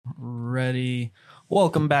Alrighty.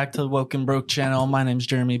 Welcome back to the Woke and Broke channel. My name's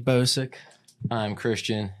Jeremy Bosick. I'm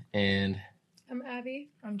Christian, and I'm Abbey.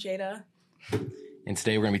 I'm Jadah. and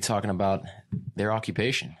today we're going to be talking about their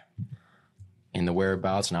occupation and the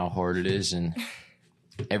whereabouts and how hard it is and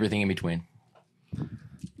everything in between.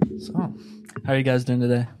 So, how are you guys doing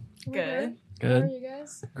today? Good. How are you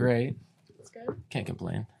guys? Great. It's good. Can't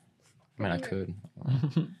complain. I mean, I could.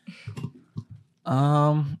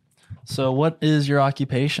 So what is your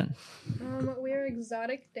occupation? We're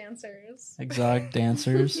exotic dancers. Exotic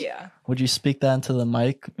dancers? Yeah. Would you speak that into the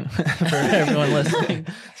mic for everyone listening?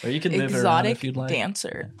 So you can move it around if you'd like.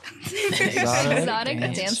 Dancer. Exotic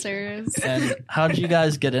dancers. And how did you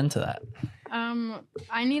guys get into that?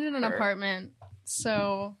 I needed an apartment,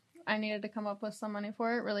 so I needed to come up with some money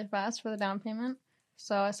for it really fast for the down payment.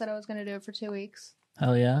 So I said I was going to do it for 2 weeks.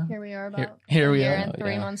 Hell yeah. Here we are about Here a we year are. and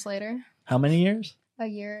 3 months later. How many years? A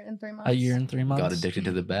year and 3 months. A year and 3 months? Got addicted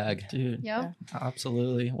to the bag. Dude. Yep.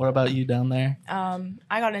 Absolutely. What about you down there? I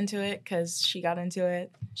got into it because she got into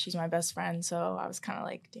it. She's my best friend, so I was kind of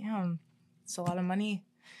like, damn, it's a lot of money.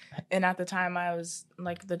 And at the time, I was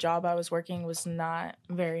like, the job I was working was not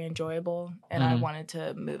very enjoyable, and I wanted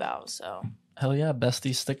to move out. So Hell yeah,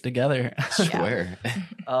 besties stick together. I swear.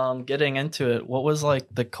 Getting into it, what was like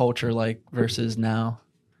the culture like versus now?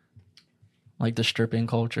 Like the stripping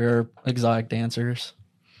culture, or exotic dancers?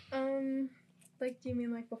 Like, do you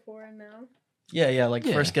mean like before and now? Yeah, like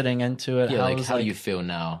first getting into it. Yeah, how how do you feel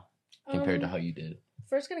now compared to how you did?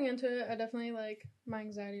 First getting into it, I definitely, like, my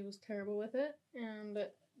anxiety was terrible with it. And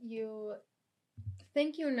you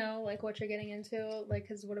think you know, like, what you're getting into, like,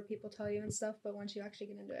 because what do people tell you and stuff. But once you actually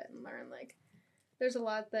get into it and learn, like, there's a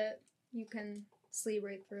lot that you can sleep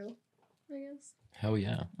right through, I guess. Hell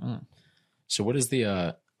yeah. So what's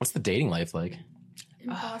the dating life like?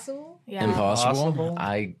 Impossible? yeah. Impossible?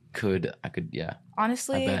 I could, yeah.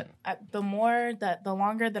 Honestly, I bet. the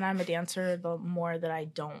longer that I'm a dancer, the more that I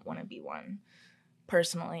don't want to be one,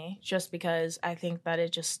 personally, just because I think that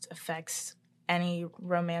it just affects any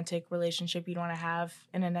romantic relationship you'd want to have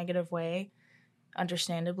in a negative way,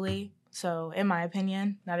 understandably. So, in my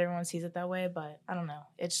opinion, not everyone sees it that way, but I don't know.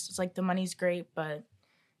 It's like the money's great, but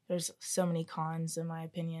there's so many cons, in my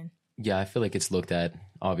opinion. Yeah, I feel like it's looked at,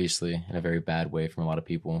 obviously, in a very bad way from a lot of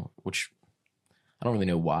people, which I don't really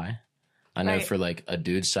know why. I know for, like, a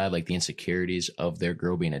dude's side, like, the insecurities of their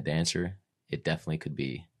girl being a dancer, it definitely could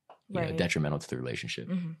be you know, detrimental to the relationship.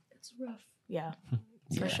 Mm-hmm. It's rough. Yeah,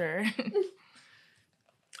 for sure.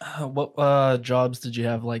 What jobs did you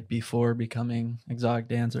have like before becoming exotic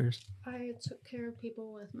dancers? I took care of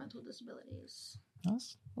people with mental disabilities.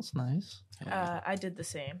 That's nice. I did the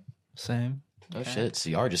same. Same. Oh, shit. So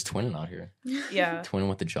you are just twinning out here. Yeah. Twinning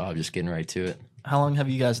with the job, just getting right to it. How long have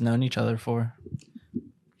you guys known each other for?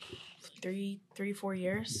 4 years. 3-4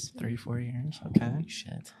 years. Okay. Holy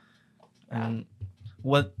shit. And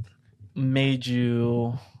what made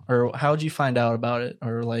you, or how'd you find out about it,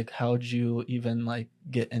 or like how'd you even like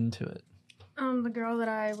get into it? The girl that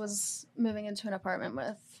I was moving into an apartment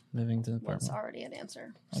with Moving to the was apartment. already a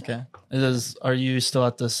dancer. So. Okay. Are you still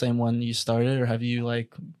at the same one you started, or have you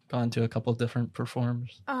like gone to a couple different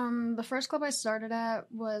performers? The first club I started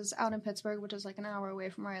at was out in Pittsburgh, which is like an hour away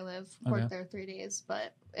from where I live. Worked there 3 days,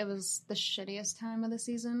 but it was the shittiest time of the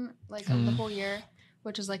season, like of the whole year,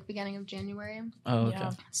 which is like beginning of January. Oh, okay.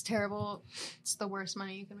 Yeah. It's terrible. It's the worst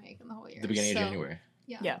money you can make in the whole year. The beginning of January.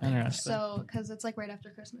 Yeah. Interesting. So, because it's like right after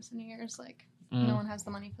Christmas and New Year's, like no one has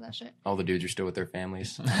the money for that shit. All the dudes are still with their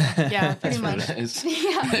families. Yeah, Pretty That's what much. it is.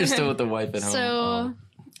 Yeah. They're still with the wife at home. So,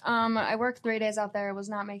 I worked 3 days out there. Was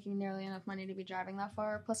not making nearly enough money to be driving that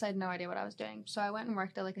far. Plus, I had no idea what I was doing. So I went and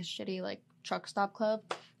worked at like a shitty like truck stop club.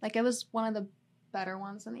 Like it was one of the better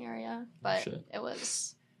ones in the area, but it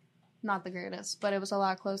was not the greatest. But it was a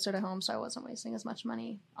lot closer to home, so I wasn't wasting as much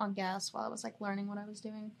money on gas while I was like learning what I was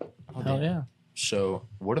doing. Hell yeah. So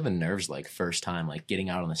what are the nerves like first time, like getting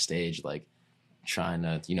out on the stage, like trying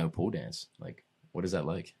to, pole dance? Like, what is that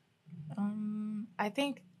like? I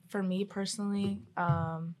think for me personally,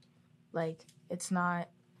 like it's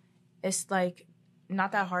like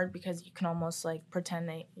not that hard because you can almost like pretend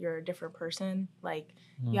that you're a different person. Like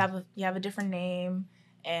you have a different name,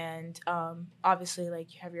 and obviously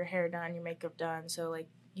like you have your hair done, your makeup done, so like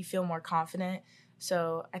you feel more confident.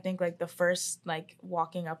 So I think like the first like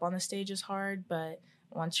walking up on the stage is hard, but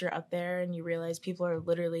once you're up there and you realize people are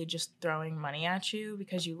literally just throwing money at you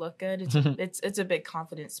because you look good, it's a big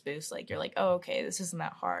confidence boost. Like you're like, oh, okay, this isn't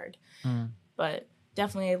that hard. But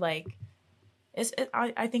definitely like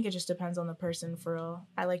I think it just depends on the person for real.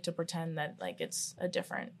 I like to pretend that like it's a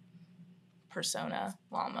different persona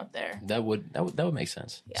while I'm up there. That would make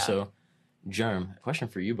sense. Yeah. So Jerm, question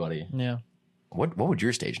for you, buddy. Yeah. What would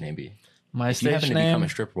your stage name be? My If you stage happen to become name a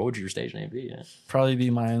stripper, what would your stage name be? Yeah. probably be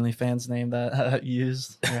my OnlyFans name that I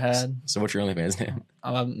used or had. So what's your OnlyFans name?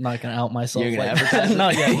 I'm not gonna out myself. You're gonna like advertise that. it?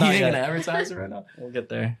 Not yet. You Not ain't yet. gonna advertise it right now? We'll get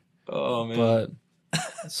there. Oh man. But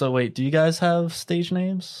so wait, do you guys have stage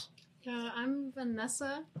names? Yeah, I'm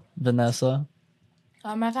Vanessa. Vanessa,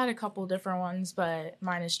 I've had a couple different ones, but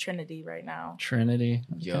mine is Trinity right now. Trinity.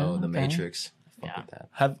 Yo, Okay, the okay. Matrix. Fuck Yeah. with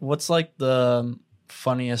that. What's like the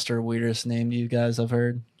funniest or weirdest name you guys have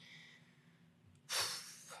heard?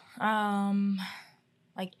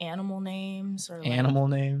 Like animal names or like Animal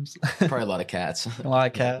names. Probably a lot of cats. A lot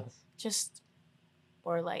of cats. just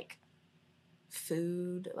or like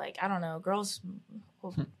food. Like I don't know, girls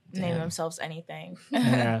will name Damn. themselves anything.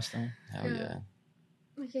 Interesting. Hell yeah.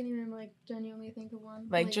 I can't even like genuinely think of one.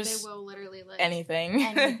 Like, just they will literally like Anything.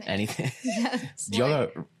 anything. Anything. Yes.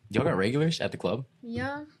 y'all got regulars at the club?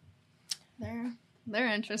 Yeah. They're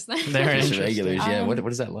interesting. They're Just interesting. regulars, yeah. Um,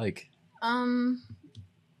 What is that like?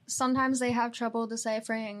 Sometimes they have trouble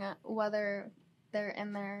deciphering whether they're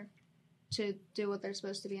in there to do what they're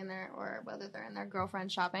supposed to be in there or whether they're in their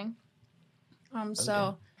girlfriend shopping.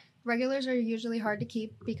 So regulars are usually hard to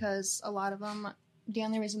keep because a lot of them, the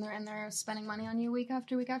only reason they're in there spending money on you week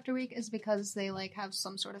after week after week is because they like have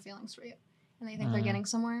some sort of feelings for you and they think they're getting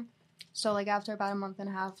somewhere. So like after about a month and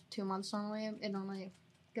a half, 2 months normally, it normally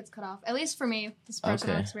gets cut off. At least for me, this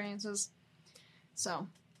personal experiences. So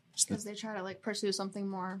because they try to like pursue something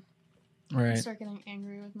more. They Right. start getting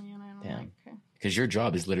angry with me and I'm Damn. like, okay. Because your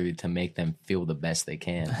job is literally to make them feel the best they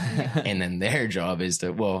can. And then their job is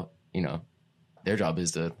to, well, their job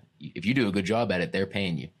is to, if you do a good job at it, they're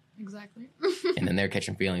paying you. Exactly. And then they're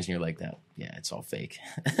catching feelings and you're like that. Yeah, it's all fake.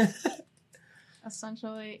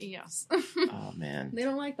 Essentially, yes. Oh, man. They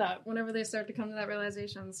don't like that whenever they start to come to that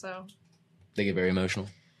realization, so. They get very emotional.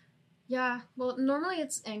 Yeah, well, normally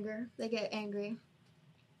it's anger. They get angry.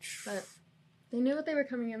 But they knew what they were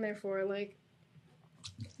coming in there for. Like,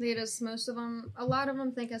 they just, a lot of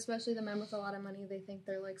them think, especially the men with a lot of money, they think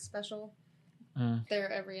they're, like, special.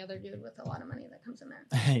 They're every other dude with a lot of money that comes in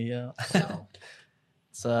there. Yeah. So.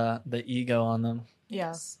 It's the ego on them.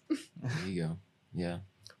 Yes. There you go. Yeah.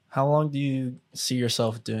 How long do you see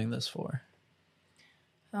yourself doing this for?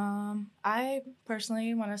 I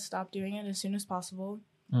personally want to stop doing it as soon as possible.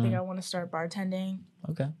 I think I want to start bartending.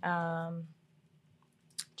 Okay.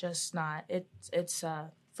 Just not. It's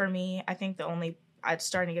for me, I think I'm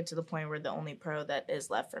starting to get to the point where the only pro that is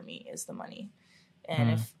left for me is the money.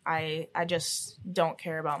 And if I just don't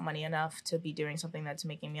care about money enough to be doing something that's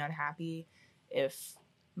making me unhappy if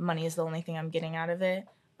money is the only thing I'm getting out of it.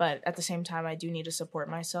 But at the same time, I do need to support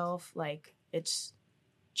myself. Like, it's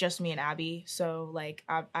just me and Abbey. So, like,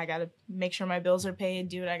 I got to make sure my bills are paid,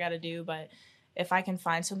 do what I got to do. But if I can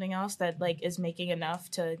find something else that, like, is making enough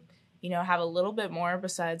to, have a little bit more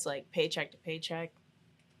besides, like, paycheck to paycheck,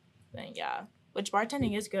 then yeah. Which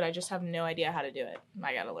bartending is good. I just have no idea how to do it.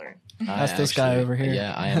 I got to learn. That's this guy over here.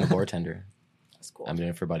 Yeah, I am a bartender. That's cool. I've been doing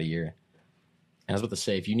it for about a year. And I was about to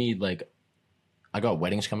say, if you need, like, I got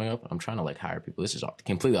weddings coming up. I'm trying to, like, hire people. This is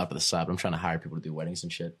completely off to the side, but I'm trying to hire people to do weddings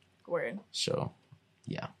and shit. Word. So,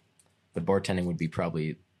 yeah. But bartending would be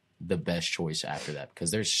probably the best choice after that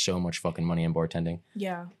because there's so much fucking money in bartending.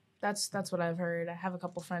 Yeah, that's what I've heard. I have a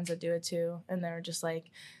couple friends that do it too, and they're just like,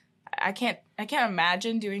 I can't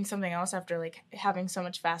imagine doing something else after like having so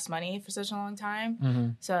much fast money for such a long time. Mm-hmm.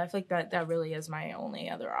 So I feel like that really is my only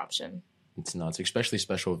other option. It's nuts, especially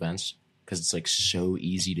special events because it's like so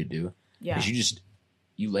easy to do. Yeah, because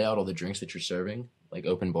you lay out all the drinks that you're serving, like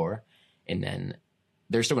open bar, and then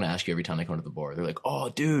they're still going to ask you every time they come to the bar. They're like, oh,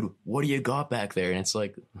 dude, what do you got back there? And it's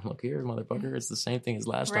like, look here, motherfucker. It's the same thing as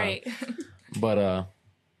last time. But,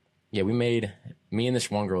 yeah, me and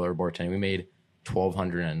this one girl are bartending. We made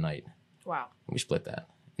 $1,200 a night. Wow. We split that.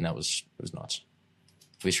 And it was nuts.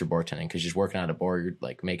 At least for bartending. Because just working at a bar, you're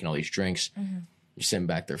like making all these drinks. Mm-hmm. You're sitting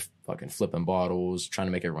back there fucking flipping bottles, trying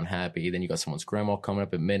to make everyone happy. Then you got someone's grandma coming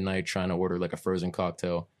up at midnight trying to order like a frozen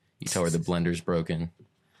cocktail. You tell her the blender's broken.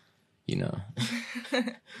 Yeah.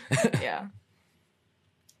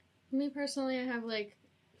 Me personally, I have like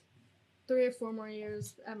 3 or 4 more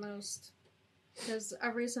years at most. Because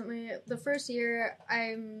I've recently, the first year,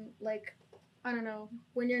 I'm like, I don't know,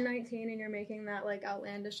 when you're 19 and you're making that like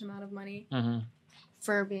outlandish amount of money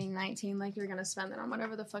for being 19, like you're going to spend it on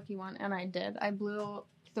whatever the fuck you want. And I did. I blew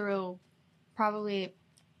through probably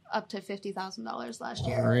up to $50,000 last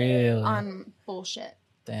year. Really? On bullshit.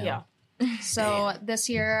 Damn. Yeah. So this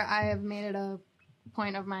year I have made it a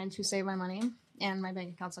point of mine to save my money, and my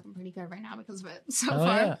bank account's looking pretty good right now because of it so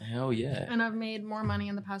far. Yeah. Hell yeah. And I've made more money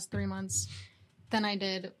in the past 3 months than I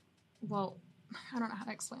did well, I don't know how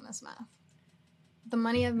to explain this math. The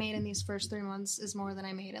money I've made in these first 3 months is more than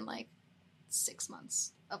I made in like 6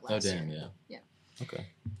 months of last year. Yeah. Okay.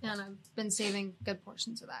 And I've been saving good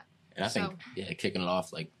portions of that. And I think, kicking it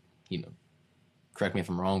off, like, correct me if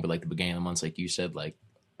I'm wrong, but like the beginning of the months, like you said, like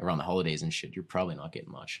around the holidays and shit, you're probably not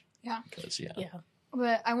getting much. Yeah. Because, Yeah.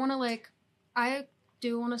 But I want to I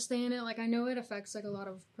do want to stay in it. Like, I know it affects like a lot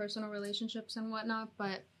of personal relationships and whatnot,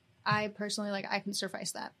 but I personally, I can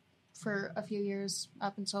suffice that for a few years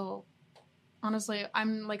up until, honestly,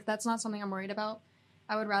 I'm like, that's not something I'm worried about.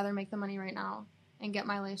 I would rather make the money right now and get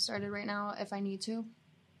my life started right now if I need to,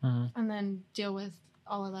 and then deal with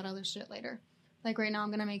all of that other shit later. Like, right now, I'm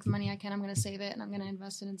going to make the money I can. I'm going to save it, and I'm going to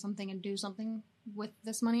invest it in something and do something with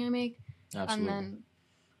this money I make. Absolutely. And then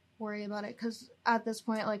worry about it. Because at this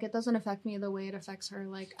point, it doesn't affect me the way it affects her.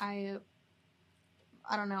 Like, I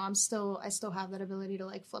don't know. I still have that ability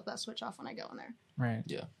to, flip that switch off when I go in there. Right.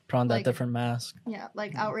 Yeah. Put on that different mask. Yeah.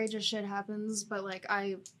 Outrageous shit happens, but,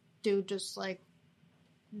 I do just,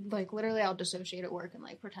 literally I'll dissociate at work and,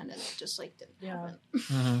 pretend it just, didn't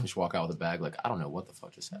happen. Just walk out with a bag, I don't know what the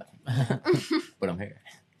fuck just happened. But I'm here.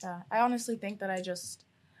 Yeah. I honestly think that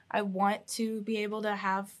I want to be able to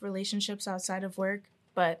have relationships outside of work,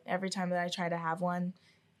 but every time that I try to have one,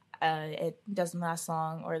 it doesn't last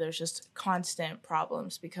long, or there's just constant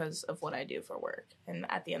problems because of what I do for work. And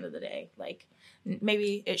at the end of the day,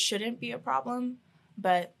 maybe it shouldn't be a problem,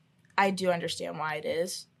 but I do understand why it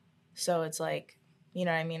is. So it's you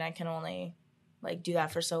know what I mean? I can only do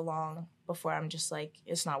that for so long before I'm just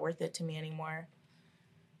it's not worth it to me anymore.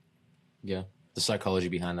 Yeah. The psychology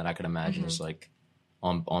behind that, I could imagine, is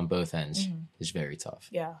on both ends is very tough.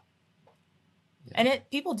 Yeah. And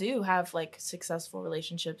people do have successful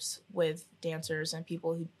relationships with dancers and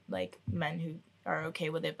people who men who are okay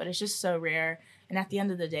with it, but it's just so rare. And at the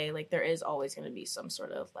end of the day, there is always going to be some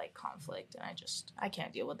sort of conflict, and I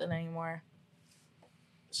can't deal with it anymore.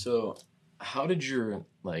 So how did your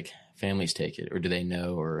families take it, or do they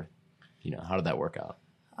know, or how did that work out?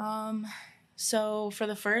 So for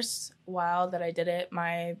the first while that I did it,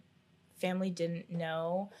 my family didn't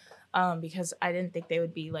know. Because I didn't think they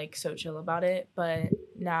would be so chill about it. But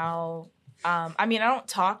now, I don't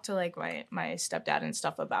talk to my stepdad and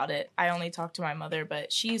stuff about it. I only talk to my mother,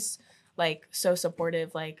 but she's so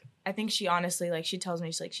supportive. I think she honestly, she tells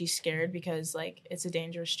me she's scared because it's a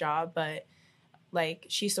dangerous job, but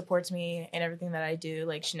she supports me in everything that I do.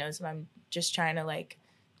 She knows that I'm just trying to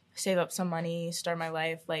save up some money, start my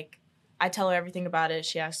life. I tell her everything about it.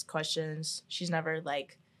 She asks questions. She's never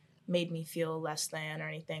made me feel less than or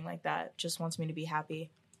anything like that. Just wants me to be happy.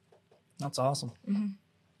 That's awesome.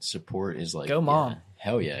 Support is go mom. Yeah,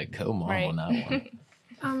 hell yeah, go mom on that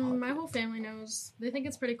one. My whole family knows. They think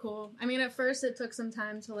it's pretty cool. At first it took some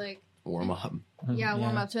time to warm up.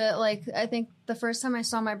 warm up to it. I think the first time I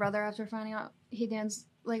saw my brother after finding out he danced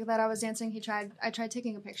that I was dancing, I tried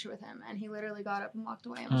taking a picture with him, and he literally got up and walked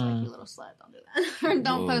away and was like, "You little slut, don't do that." Or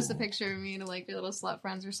don't post a picture of me to your little slut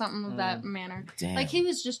friends or something of that manner. Damn. He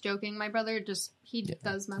was just joking. My brother does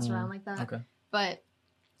mess around like that. Okay. But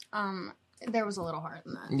there was a little heart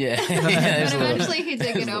in that. Yeah. But eventually he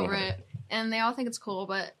did get over it, and they all think it's cool.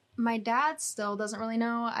 But my dad still doesn't really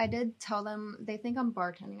know. I did tell them. They think I'm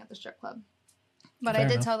bartending at the strip club, but I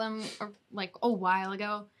did tell them a while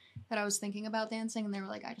ago that I was thinking about dancing, and they were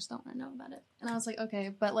like, "I just don't want to know about it." And I was like,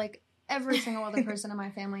 "Okay," but every single other person in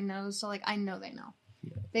my family knows, so I know they know.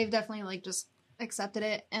 Yeah. They've definitely just accepted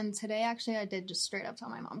it. And today, actually, I did just straight up tell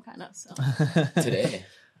my mom, kind of. So today,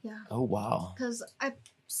 yeah. Oh wow. Because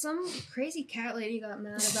some crazy cat lady got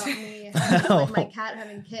mad about me having, my cat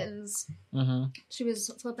having kittens. She was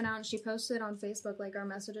flipping out, and she posted on Facebook our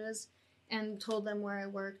messages and told them where I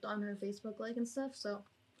worked on her Facebook and stuff. So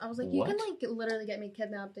I was like, you can literally get me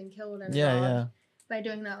kidnapped and killed and robbed by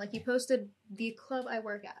doing that. You posted the club I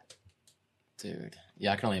work at. Dude.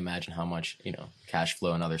 Yeah, I can only imagine how much, cash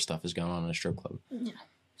flow and other stuff is going on in a strip club. Yeah.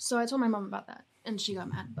 So I told my mom about that, and she got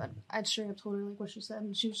mad, but I straight up told her what she said,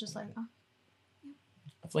 and she was just like, "Oh." Yeah.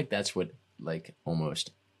 I feel that's what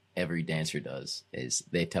almost every dancer does, is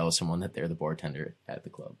they tell someone that they're the bartender at the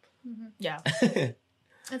club. Yeah.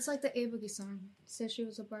 It's like the A-Boogie song. Say she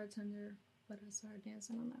was a bartender, but I saw her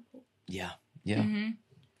dancing on that pool. Yeah. Yeah.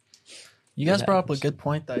 You guys brought up a good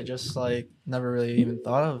point that I just never really even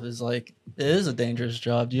thought of, is it is a dangerous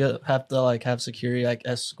job. Do you have to have security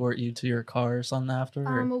escort you to your car or something after?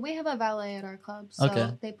 Well, we have a valet at our club,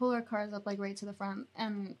 so they pull our cars up right to the front,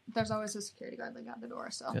 and there's always a security guard at the door.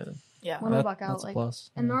 So when we walk out,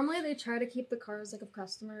 and normally they try to keep the cars of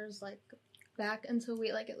customers back until we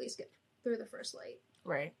at least get through the first light.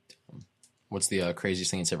 Right. What's the craziest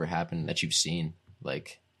thing that's ever happened that you've seen?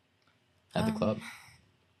 at the club?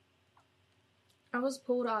 I was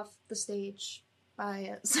pulled off the stage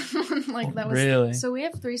by someone like that was Really? So we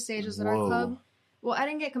have 3 stages at our club. Well, I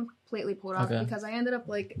didn't get completely pulled off because I ended up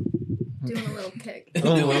like doing a little kick.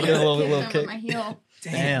 Oh, little kick with my heel.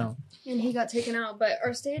 Damn. And he got taken out. But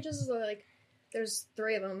our stages are like, there's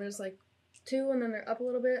 3 of them. There's like 2 and then they're up a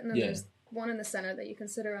little bit, and then there's one in the center that you can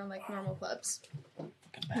sit around like normal clubs. Well,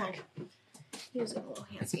 he was a little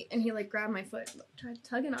handsy, and he like grabbed my foot, and tried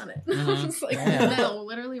tugging on it. I was like, no,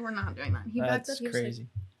 literally, we're not doing that. He backed up. He was crazy.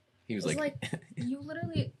 He was like, you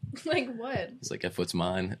literally, like, what? It's like, that foot's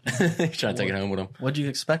mine. He's trying to take it home with him. What'd you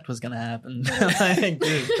expect was gonna happen? Like,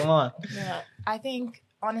 dude, come on. Yeah, I think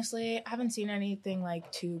honestly, I haven't seen anything like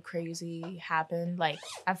too crazy happen. Like,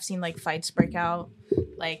 I've seen like fights break out.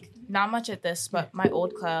 Like, not much at this, but my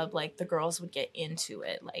old club, like the girls would get into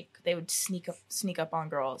it. Like, they would sneak up on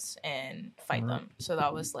girls and fight them. So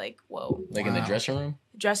that was like, whoa. Like in the dressing room?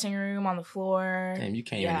 Dressing room, on the floor. Damn, you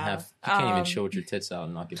can't even chill with your tits out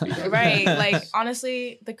and not get beat up. Right. Like,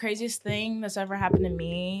 honestly, the craziest thing that's ever happened to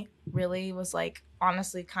me really was like,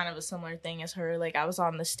 honestly, kind of a similar thing as her. Like, I was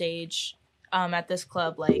on the stage at this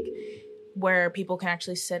club, like, where people can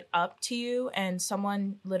actually sit up to you, and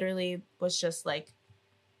someone literally was just like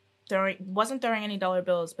wasn't throwing any dollar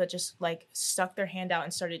bills, but just like stuck their hand out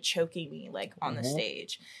and started choking me like on the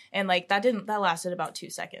stage. And like that lasted about 2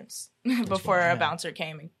 seconds before a bouncer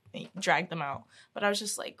came and dragged them out. But I was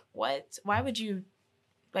just like, what? Why would you,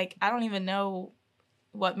 like, I don't even know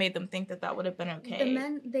what made them think that would have been okay. The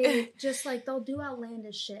men, they just like, they'll do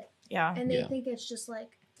outlandish shit. Yeah. And they think it's just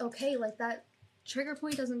like, okay, like that trigger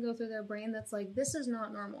point doesn't go through their brain that's like, this is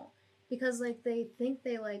not normal. Because like they think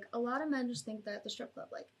they like, a lot of men just think that at the strip club,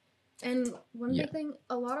 like, and one big thing,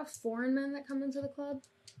 a lot of foreign men that come into the club,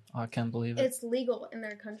 I can't believe it. It's legal in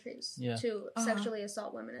their countries to sexually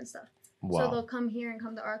assault women and stuff. Wow. So they'll come here and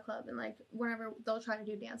come to our club, and like whenever they'll try to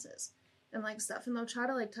do dances and like stuff, and they'll try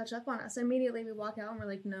to like touch up on us. Immediately we walk out and we're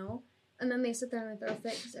like, no, and then they sit there and throw a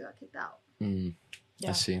fit because they got kicked out.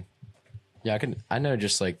 I see. Yeah, I know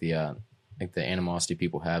just like the animosity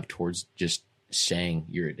people have towards just saying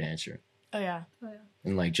you're a dancer. Oh yeah.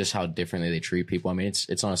 And like just how differently they treat people. I mean,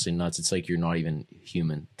 it's honestly nuts. It's like you're not even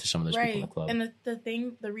human to some of those people in the club. And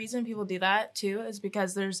the reason people do that too is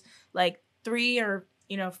because there's like 3 or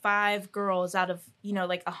 5 girls out of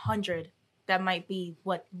like 100 that might be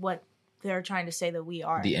what they're trying to say that we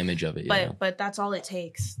are. The image of it. But that's all it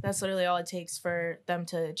takes. That's literally all it takes for them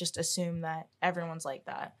to just assume that everyone's like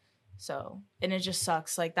that. So, and it just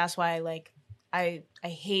sucks. Like that's why like I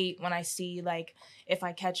hate when I see, like, if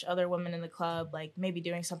I catch other women in the club, like, maybe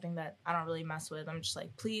doing something that I don't really mess with, I'm just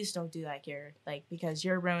like, please don't do that here. Like, because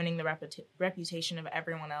you're ruining the reputation of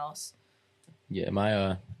everyone else. Yeah,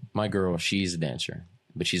 my girl, she's a dancer,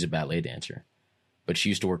 but she's a ballet dancer. But she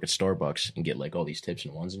used to work at Starbucks and get, like, all these tips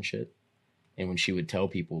and ones and shit. And when she would tell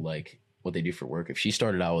people, like, what they do for work, if she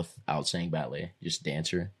started out without saying ballet, just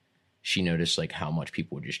dancer, she noticed, like, how much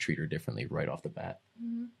people would just treat her differently right off the bat.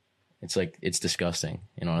 Mm-hmm. It's like, it's disgusting.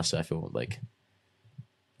 And honestly, I feel like,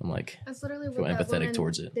 that's literally what empathetic that woman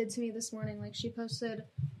towards it. Did to me this morning. Like, she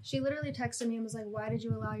literally texted me and was like, why did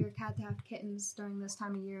you allow your cat to have kittens during this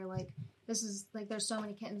time of year? Like, this is, like, there's so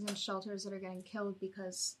many kittens in shelters that are getting killed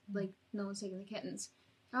because, like, no one's taking the kittens.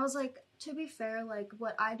 I was like, to be fair, like,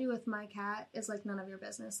 what I do with my cat is, like, none of your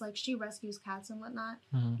business. Like, she rescues cats and whatnot.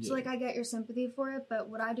 Mm-hmm. So, like, I get your sympathy for it, but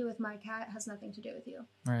what I do with my cat has nothing to do with you.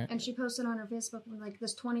 Right. And she posted on her Facebook, like,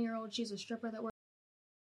 this 20-year-old, she's a stripper that works.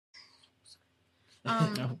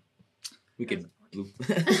 We could.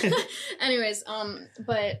 Anyways,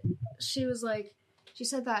 but she was like, she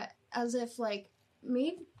said that as if, like,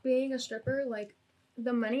 me being a stripper, like,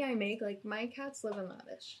 the money I make, like, my cats live in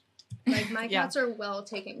lavish. Like, my cats are well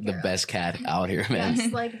taken care of. The best cat out here, man.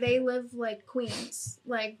 Yes, like, they live like queens.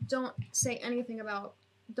 Like, don't say anything about,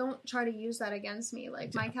 don't try to use that against me.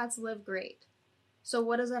 Like, my cats live great. So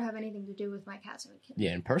what does that have anything to do with my cats and kids?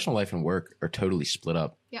 Yeah, and personal life and work are totally split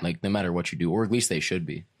up. Yeah. Like, no matter what you do, or at least they should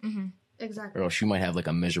be. Mm-hmm. Exactly. Or else you might have, like,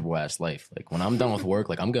 a miserable ass life. Like, when I'm done with work,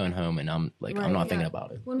 like, I'm going home and I'm, like, I'm not thinking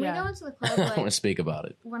about it. When we go into the club, I like, don't want to speak about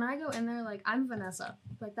it. When I go in there, like, I'm Vanessa.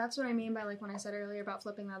 Like, that's what I mean by, like, when I said earlier about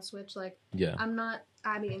flipping that switch. Like, I'm not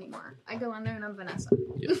Abbey anymore. I go in there and I'm Vanessa.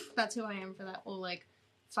 Yeah. That's who I am for that whole, like,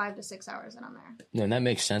 5 to 6 hours that I'm there. No, and that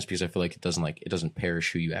makes sense because I feel like it doesn't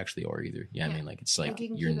perish who you actually are either. Yeah, I mean, like, it's like, you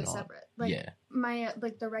can you're keep not. It separate. Like, my,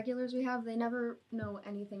 like, the regulars we have, they never know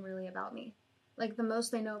anything really about me. Like, the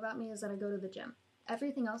most they know about me is that I go to the gym.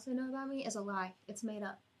 Everything else they know about me is a lie. It's made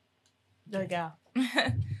up. There you go.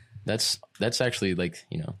 That's actually, like,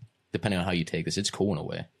 depending on how you take this, it's cool in a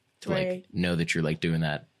way to like know that you're like doing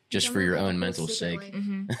that just Don't for have, your like, a own whole mental secret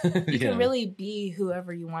sake. life. You can really be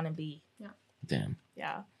whoever you want to be. Damn.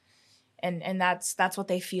 Yeah. And that's what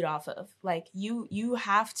they feed off of. Like you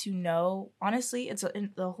have to know, honestly,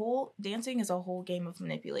 the whole dancing is a whole game of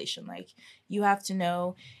manipulation. Like you have to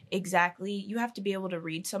know exactly, you have to be able to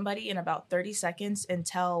read somebody in about 30 seconds and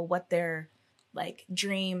tell what their like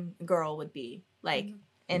dream girl would be. Like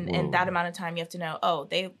in that amount of time you have to know, oh,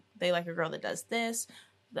 they like a girl that does this,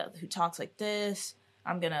 who talks like this.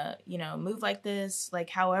 I'm gonna, move like this,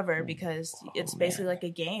 like however, because it's basically like a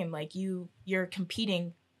game. Like you're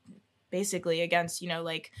competing basically against,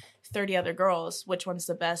 like 30 other girls, which one's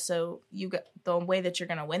the best. So the way that you're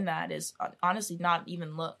going to win that is honestly not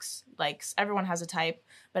even looks. Like everyone has a type,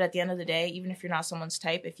 but at the end of the day, even if you're not someone's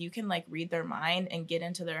type, if you can like read their mind and get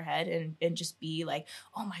into their head and just be like,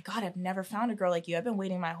 oh my God, I've never found a girl like you. I've been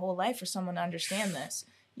waiting my whole life for someone to understand this.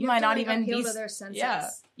 You might not even appeal to their senses. Yeah,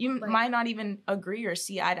 you might not even agree or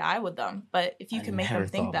see eye to eye with them, but if you can make them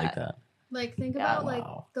think that. Like, think about, like,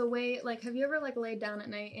 the way, like, have you ever, like, laid down at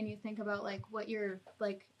night and you think about, like, what your,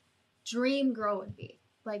 like, dream girl would be?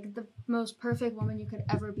 Like, the most perfect woman you could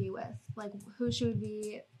ever be with. Like, who she would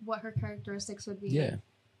be, what her characteristics would be. Yeah.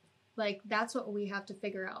 Like, that's what we have to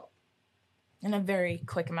figure out. In a very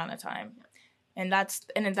quick amount of time. And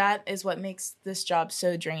that is what makes this job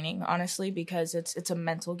so draining, honestly, because it's a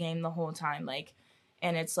mental game the whole time. Like,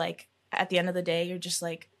 and it's, like, at the end of the day, you're just,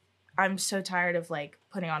 like, I'm so tired of like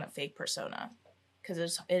putting on a fake persona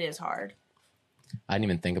because it is hard. I didn't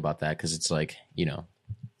even think about that because it's like,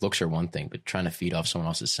 looks are one thing, but trying to feed off someone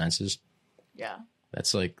else's senses. Yeah. That's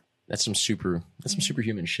some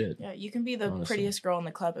superhuman shit. Yeah. You can be the prettiest girl in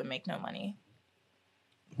the club and make no money.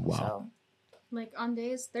 Wow. So. Like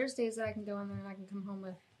there's days that I can go in there and I can come home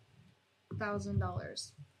with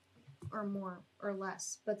 $1,000 or more or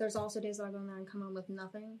less. But there's also days that I go in there and come home with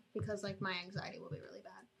nothing because like my anxiety will be really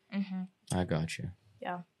bad. Mm-hmm. I got you.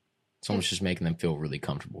 Yeah. Someone's just making them feel really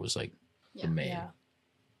comfortable is like the main. Yeah.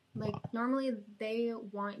 Like normally they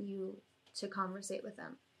want you to conversate with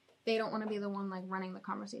them. They don't want to be the one like running the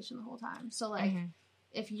conversation the whole time. So like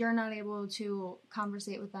if you're not able to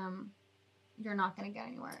conversate with them, you're not going to get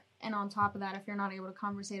anywhere. And on top of that, if you're not able to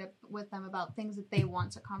conversate with them about things that they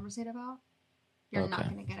want to conversate about, you're not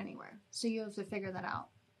going to get anywhere. So you have to figure that out.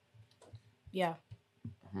 Yeah.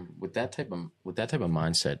 With that type of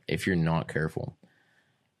mindset, if you're not careful,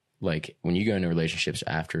 like when you go into relationships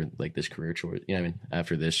after like this career choice,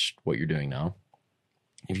 after this, what you're doing now,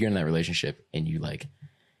 if you're in that relationship and you like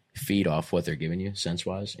feed off what they're giving you sense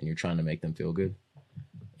wise and you're trying to make them feel good,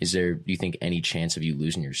 do you think any chance of you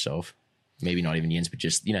losing yourself? Maybe not even yins, but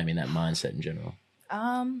just, that mindset in general. So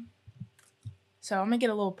I'm gonna get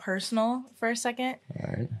a little personal for a second. All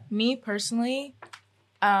right. Me personally,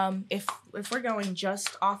 if we're going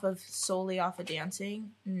just solely off of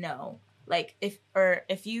dancing, no. Like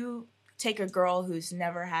if you take a girl who's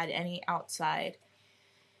never had any outside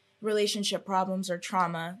relationship problems or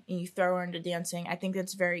trauma and you throw her into dancing, I think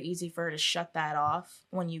it's very easy for her to shut that off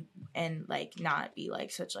and like not be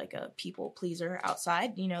like such like a people pleaser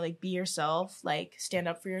outside, like be yourself, like stand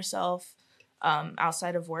up for yourself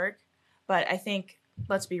outside of work. But I think,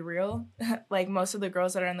 let's be real, like most of the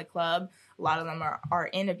girls that are in the club, a lot of them are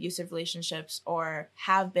in abusive relationships or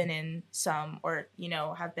have been in some, or,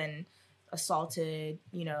 have been assaulted,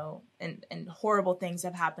 and horrible things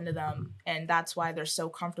have happened to them. And that's why they're so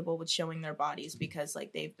comfortable with showing their bodies, because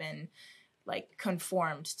like they've been like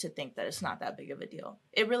conformed to think that it's not that big of a deal.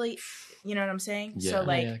 It really, you know what I'm saying? Yeah. So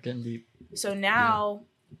like, getting deep. So now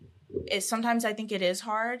sometimes I think it is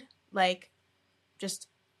hard, like just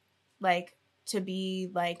like to be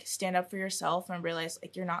like stand up for yourself and realize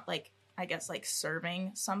like you're not like, I guess like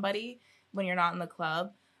serving somebody when you're not in the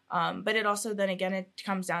club. But it also, then again, it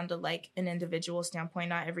comes down to like an individual standpoint.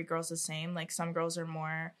 Not every girl's the same. Like some girls are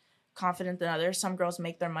more confident than others. Some girls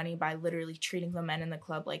make their money by literally treating the men in the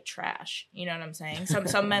club like trash. You know what I'm saying?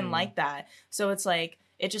 Some men like that. So it's like,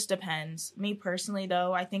 it just depends. Me personally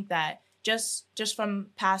though, I think that just from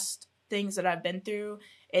past things that I've been through,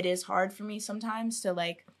 it is hard for me sometimes to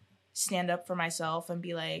like stand up for myself and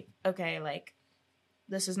be like, okay, like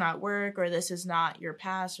this is not work, or this is not your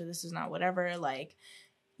past, or this is not whatever. Like,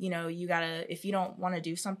 you gotta, if you don't want to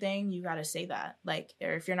do something, you gotta say that. Like,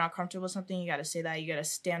 or if you're not comfortable with something, you gotta say that. You gotta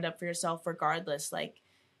stand up for yourself regardless, like,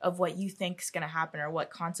 of what you think is gonna happen or what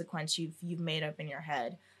consequence you've made up in your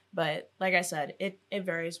head. But like I said, it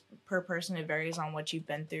varies per person. It varies on what you've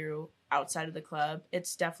been through outside of the club.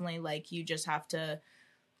 It's definitely like you just have to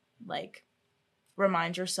like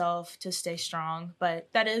remind yourself to stay strong. But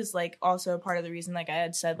that is like also part of the reason, like I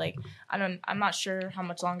had said, like I'm not sure how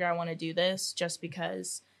much longer I want to do this, just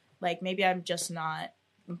because like maybe I'm just not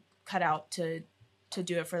cut out to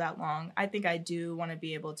do it for that long. I think I do want to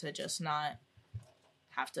be able to just not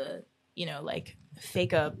have to, you know, like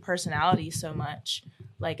fake a personality so much.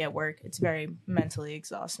 Like at work, it's very mentally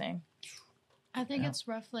exhausting. I think it's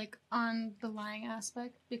rough, like on the lying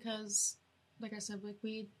aspect, because like I said, like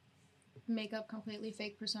we make up completely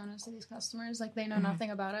fake personas to these customers. Like they know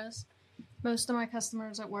nothing about us. Most of my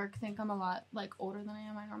customers at work think I'm a lot like older than I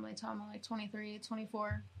am. I normally tell them I'm like 23,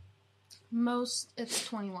 24. Most it's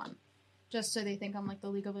 21. Just so they think I'm like the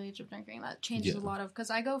legal age of drinking. That changes a lot of, because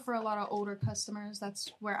I go for a lot of older customers. That's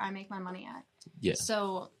where I make my money at. Yeah.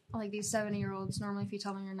 So like these 70-year-olds, normally if you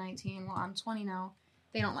tell them you're 19, well, I'm 20 now.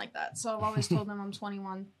 They don't like that. So I've always told them I'm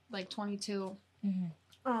 21, like 22.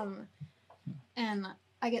 And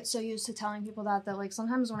I get so used to telling people that like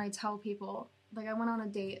sometimes when I tell people, like I went on a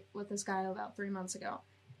date with this guy about 3 months ago.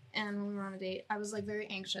 And when we were on a date, I was like very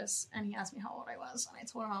anxious. And he asked me how old I was. And I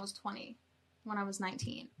told him I was 20 when I was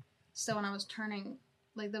 19. So when I was turning,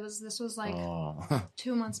 like this was like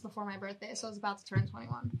 2 months before my birthday, so I was about to turn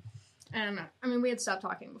 21. And I mean, we had stopped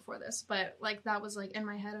talking before this, but like that was like in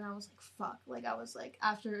my head, and I was like, fuck. Like I was like,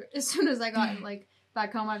 after, as soon as I got like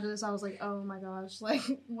back home after this, I was like, oh my gosh, like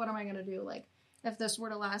what am I gonna do? Like if this were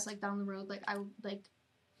to last like down the road, like I like,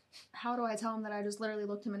 how do I tell him that I just literally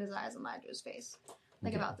looked him in his eyes and lied to his face,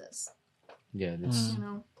 like about this? Yeah, that's you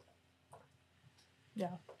know.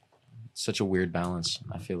 Yeah. Such a weird balance,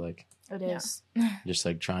 I feel like. It is. Just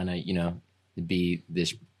like trying to, you know, be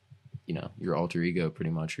this, you know, your alter ego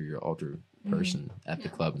pretty much, or your alter person at the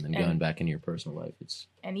club, and then going back into your personal life. It's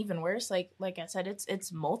and even worse, like I said,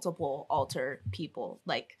 it's multiple alter people.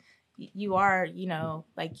 Like you are, you know,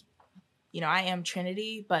 like, you know, I am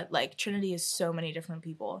Trinity, but like Trinity is so many different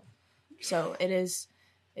people. So it is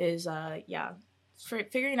for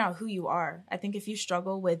figuring out who you are. I think if you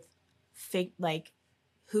struggle with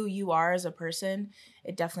who you are as a person,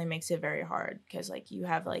 it definitely makes it very hard, because like you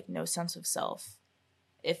have like no sense of self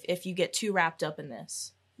if you get too wrapped up in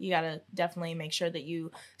this. You gotta definitely make sure that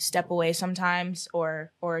you step away sometimes,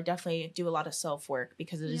 or definitely do a lot of self work,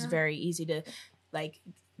 because it is very easy to, like,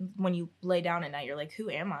 when you lay down at night, you're like, who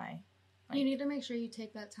am I? Like, you need to make sure you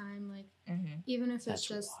take that time, like even if it's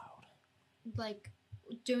just like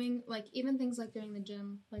doing, like, even things like doing the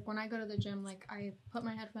gym. Like when I go to the gym, like I put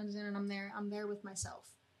my headphones in and I'm there with myself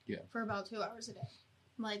for about 2 hours a day.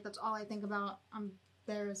 Like that's all I think about. I'm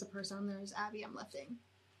there as a person. I'm there as Abbey. I'm lifting.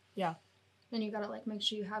 Yeah. Then you gotta like make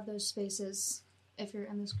sure you have those spaces. If you're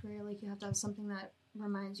in this career, like you have to have something that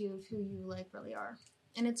reminds you of who you like really are.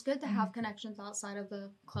 And it's good to have connections outside of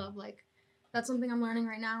the club. Like that's something I'm learning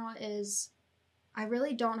right now, is I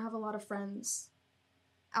really don't have a lot of friends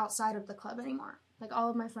outside of the club anymore. Like all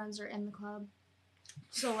of my friends are in the club.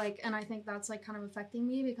 So like, and I think that's like kind of affecting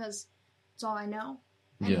me, because it's all I know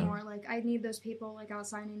anymore. Like I need those people like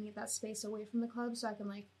outside, and I need that space away from the club so I can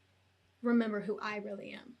like remember who I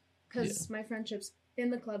really am. Because my friendships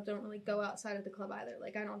in the club don't really go outside of the club either.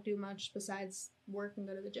 Like I don't do much besides work and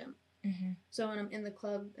go to the gym. So when I'm in the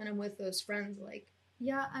club and I'm with those friends, like,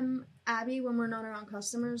 yeah, I'm Abbey when we're not around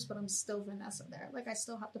customers, but I'm still Vanessa there. Like I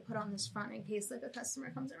still have to put on this front in case like a customer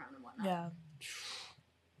comes around and whatnot. Yeah.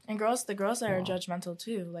 And the girls that are judgmental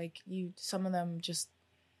too. Like some of them just,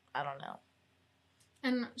 I don't know.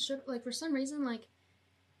 And like for some reason, like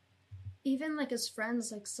even like as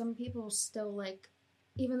friends, like some people still like,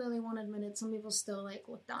 even though they won't admit it, some people still like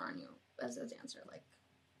look down on you as a dancer. Like,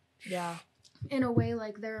 in a way,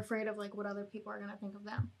 like they're afraid of like what other people are gonna think of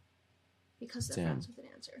them because they're friends with the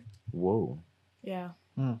dancer. Whoa. Yeah.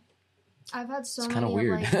 I've had so it's many of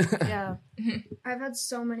weird. Like, I've had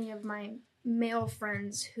so many of my male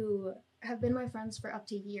friends who have been my friends for up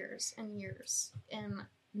to years and years, and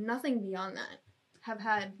nothing beyond that have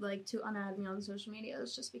had like to unadd me on social media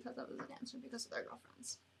just because I was a dancer, because of their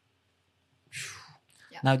girlfriends.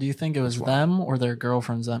 Yeah. Now, do you think it was them or their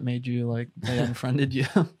girlfriends that made you like they unfriended you?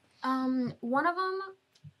 One of them,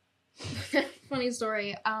 funny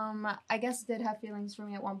story. I guess did have feelings for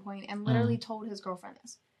me at one point and literally told his girlfriend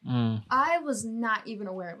this. I was not even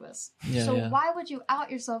aware of this. Why would you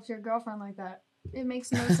out yourself to your girlfriend like that? It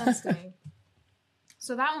makes no sense to me.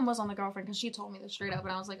 So that one was on the girlfriend, because she told me this straight up,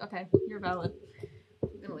 and I was like, okay, you're valid.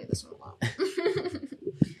 I'm gonna leave this one alone.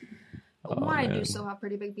 One I do still have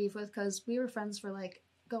pretty big beef with, because we were friends for like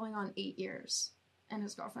going on 8 years, and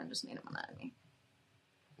his girlfriend just made him mad at me.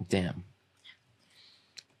 Damn.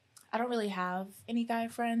 I don't really have any guy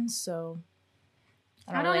friends, so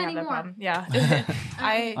I don't really have that problem. Yeah.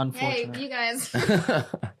 Hey, you guys.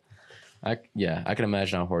 I can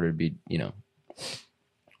imagine how hard it'd be, you know,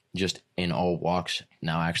 just in all walks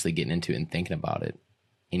now, actually getting into it and thinking about it.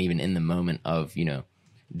 And even in the moment of, you know,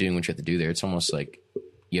 doing what you have to do there, it's almost like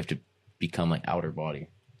you have to become like outer body.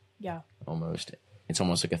 Yeah. Almost. It's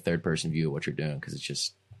almost like a third person view of what you're doing because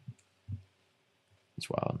it's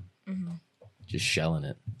wild. Mm-hmm. Just shelling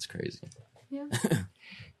it. It's crazy. Yeah.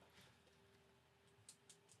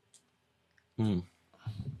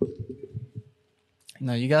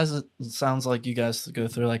 No, you guys, it sounds like you guys go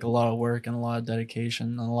through like a lot of work and a lot of dedication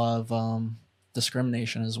and a lot of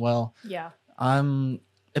discrimination as well. Yeah.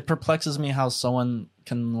 It perplexes me how someone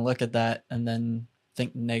can look at that and then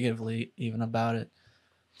think negatively even about it.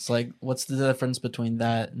 It's like, what's the difference between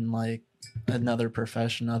that and like another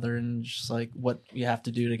profession other than just like what you have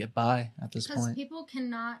to do to get by at this point? Because people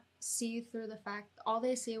cannot see through the fact, all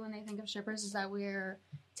they see when they think of strippers is that we're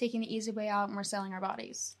taking the easy way out and we're selling our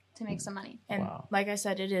bodies to make some money. And like I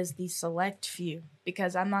said, it is the select few,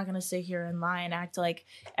 because I'm not going to sit here and lie and act like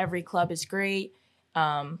every club is great.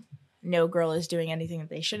 No girl is doing anything that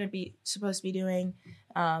they shouldn't be supposed to be doing.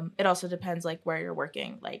 It also depends like where you're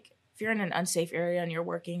working. Like if you're in an unsafe area and you're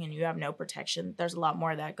working and you have no protection, there's a lot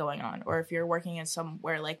more of that going on. Or if you're working in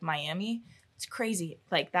somewhere like Miami, it's crazy.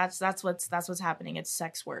 Like that's what's happening. It's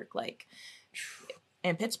sex work. Like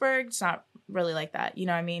in Pittsburgh, it's not really like that. You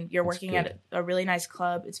know what I mean? You're working at a really nice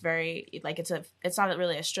club. It's very like it's not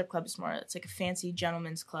really a strip club. It's like a fancy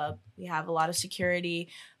gentleman's club. We have a lot of security.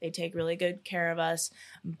 They take really good care of us.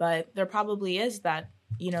 But there probably is that,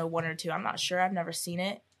 one or two. I'm not sure. I've never seen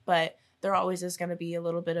it, but there always is going to be a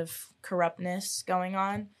little bit of corruptness going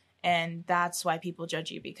on, and that's why people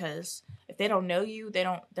judge you, because if they don't know you,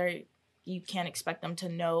 you can't expect them to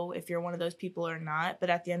know if you're one of those people or not.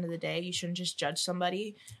 But at the end of the day, you shouldn't just judge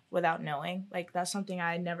somebody without knowing. Like, that's something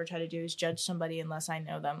I never try to do, is judge somebody unless I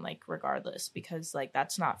know them, like, regardless, because, like,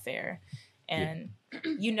 that's not fair. And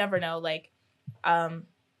you never know. Like,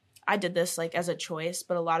 I did this, like, as a choice,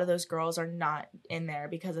 but a lot of those girls are not in there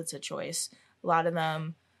because it's a choice. A lot of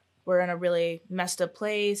them were in a really messed up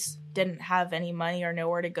place, didn't have any money or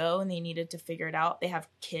nowhere to go, and they needed to figure it out. They have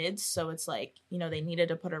kids, so it's like, they needed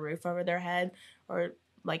to put a roof over their head. Or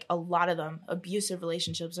like a lot of them, abusive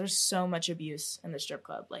relationships. There's so much abuse in the strip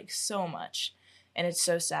club, like so much. And it's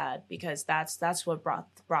so sad because that's what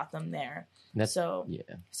brought them there. It's a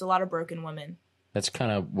lot of broken women. That's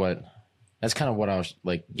kind of what I was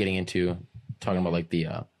like getting into, talking about like the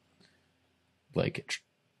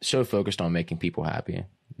so focused on making people happy.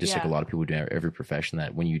 Just like a lot of people do in every profession,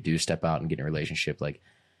 that when you do step out and get in a relationship, like,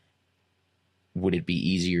 would it be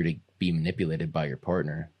easier to be manipulated by your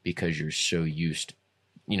partner because you're so used,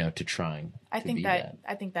 to trying? I think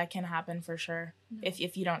that can happen for sure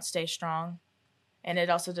if you don't stay strong. And it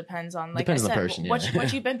also depends on, like depends I said, on the person,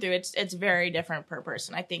 what you've been through. It's very different per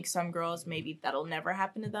person. I think some girls, maybe that'll never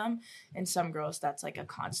happen to them, and some girls that's like a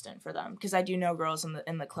constant for them. Because I do know girls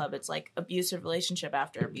in the club, it's like abusive relationship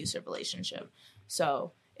after abusive relationship.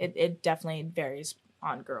 So it definitely varies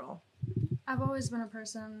on girl. I've always been a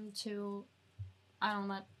person I don't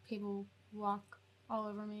let people walk all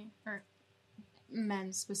over me, or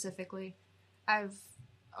men specifically. I've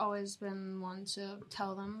always been one to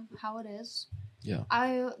tell them how it is. Yeah.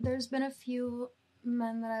 There's been a few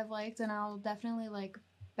men that I've liked, and I'll definitely like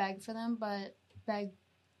beg for them, but beg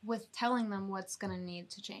with telling them what's gonna need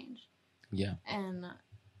to change. Yeah. And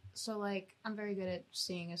so like I'm very good at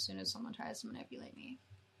seeing as soon as someone tries to manipulate me.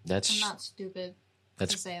 I'm not stupid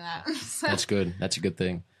to say that. That's good. That's a good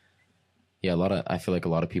thing. Yeah, I feel like a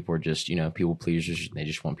lot of people are just, people pleasers. They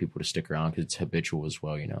just want people to stick around because it's habitual as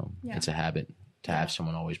well, Yeah. It's a habit to have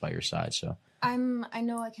someone always by your side, so. I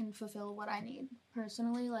know I can fulfill what I need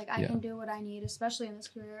personally. Like, I can do what I need, especially in this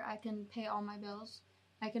career. I can pay all my bills.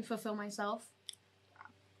 I can fulfill myself.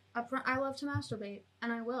 I love to masturbate,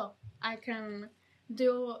 and I will. I can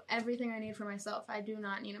do everything I need for myself. I do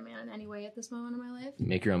not need a man in any way at this moment in my life.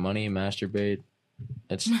 Make your own money, masturbate.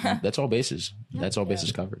 That's all bases. Yep. That's all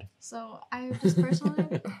bases covered. So I just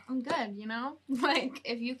personally, I'm good, Like,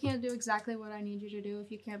 if you can't do exactly what I need you to do,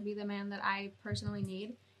 if you can't be the man that I personally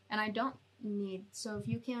need, and I don't need, so if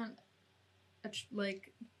you can't,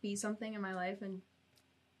 like, be something in my life and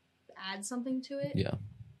add something to it,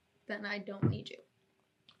 then I don't need you.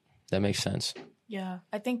 That makes sense. Yeah,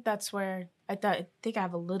 I think that's where I think I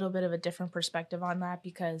have a little bit of a different perspective on that,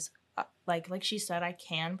 because like she said, I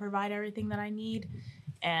can provide everything that I need,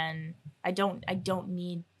 and I don't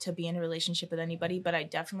need to be in a relationship with anybody, but I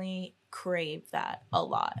definitely crave that a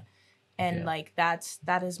lot. And like that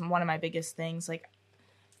is one of my biggest things. Like,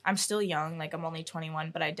 I'm still young, like I'm only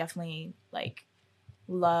 21, but I definitely like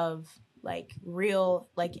love like real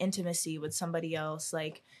like intimacy with somebody else,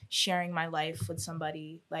 like sharing my life with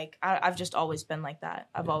somebody. Like I've just always been like that.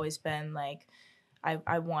 I've always been like,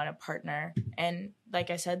 I want a partner. And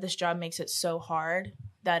like I said, this job makes it so hard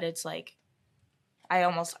that it's like,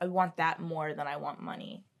 I want that more than I want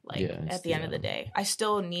money. Like, at the end of the day, I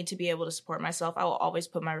still need to be able to support myself. I will always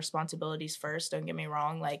put my responsibilities first. Don't get me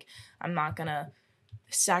wrong. Like, I'm not going to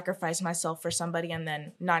sacrifice myself for somebody and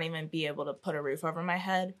then not even be able to put a roof over my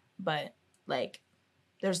head. But, like,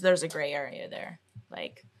 there's a gray area there.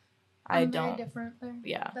 Like, I'm very different there.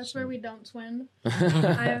 Yeah. That's where we don't twin.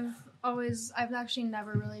 I've actually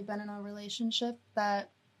never really been in a relationship that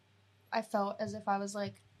I felt as if I was,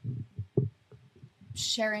 like,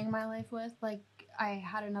 sharing my life with. Like, I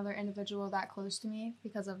had another individual that close to me,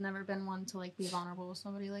 because I've never been one to, like, be vulnerable with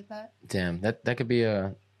somebody like that. Damn, that could be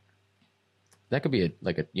a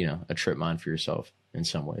trip mine for yourself in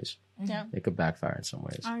some ways. Yeah. It could backfire in some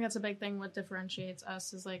ways. I think that's a big thing. What differentiates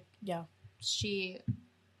us is, like, she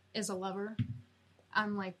is a lover.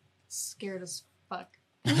 I'm, like, scared as fuck.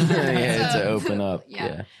 To open up.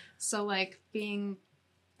 Yeah. So, like,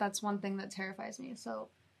 that's one thing that terrifies me. So,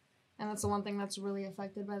 and that's the one thing that's really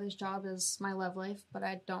affected by this job is my love life, but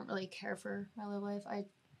I don't really care for my love life.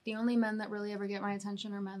 The only men that really ever get my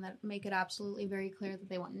attention are men that make it absolutely very clear that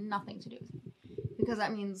they want nothing to do with me. Because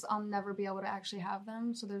that means I'll never be able to actually have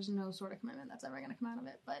them, so there's no sort of commitment that's ever going to come out of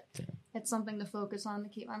it. But it's something to focus on to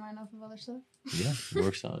keep my mind off of other stuff. Yeah,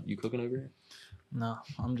 works out. You cooking over here? No,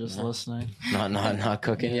 I'm just listening. Not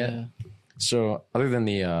cooking yet. So other than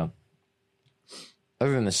the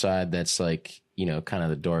side that's like, you know, kind of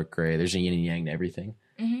the dark gray, there's a yin and yang to everything.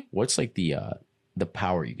 Mm-hmm. What's like the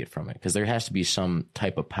power you get from it? Because there has to be some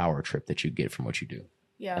type of power trip that you get from what you do.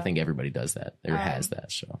 Yeah, I think everybody does that. Or has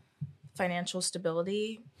that. So financial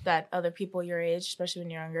stability that other people your age, especially when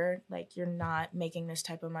you're younger, like you're not making this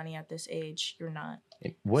type of money at this age. You're not.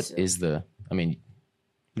 What is the? I mean,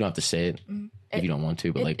 you don't have to say it if you don't want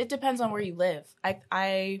to, but it depends on where you live.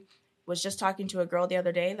 I was just talking to a girl the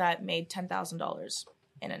other day that made $10,000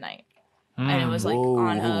 in a night. And it was like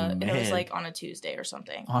on a Tuesday or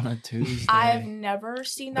something. On a Tuesday. I've never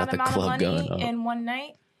seen that amount of money in one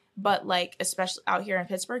night, but like especially out here in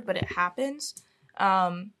Pittsburgh, but it happens.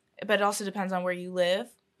 But it also depends on where you live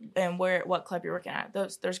and what club you're working at.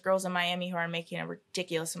 There's girls in Miami who are making a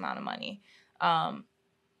ridiculous amount of money.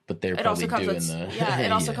 But they're probably doing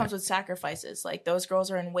it also comes with sacrifices. Like those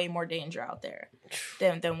girls are in way more danger out there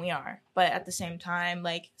than we are. But at the same time,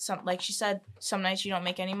 like she said, some nights you don't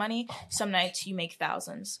make any money. Some nights you make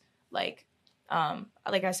thousands. Like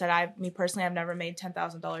I said, I've never made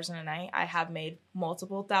 $10,000 in a night. I have made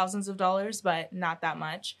multiple thousands of dollars, but not that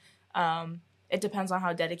much. It depends on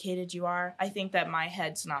how dedicated you are. I think that my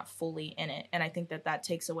head's not fully in it, and I think that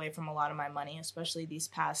takes away from a lot of my money, especially these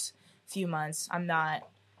past few months. I'm not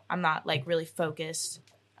like really focused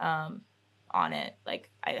on it. Like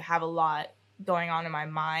I have a lot going on in my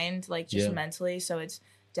mind, like just mentally. So it's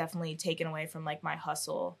definitely taken away from like my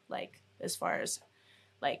hustle. Like as far as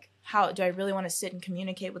like, how do I really want to sit and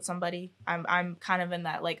communicate with somebody? I'm kind of in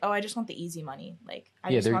that like, oh, I just want the easy money. Like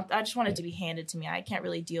I just want it to be handed to me. I can't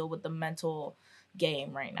really deal with the mental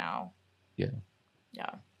game right now. Yeah.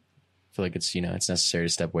 I feel like it's necessary to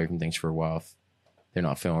step away from things for a while if they're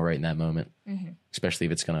not feeling right in that moment, especially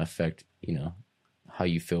if it's going to affect, how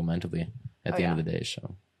you feel mentally at the end of the day.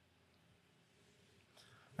 So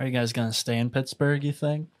are you guys going to stay in Pittsburgh, you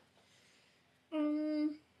think?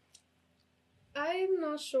 I'm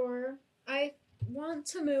not sure. I want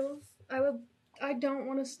to move. I don't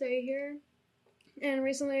want to stay here. And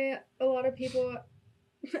recently, a lot of people...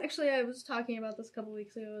 Actually, I was talking about this a couple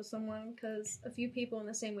weeks ago with someone, because a few people in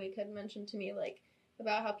the same week had mentioned to me, like,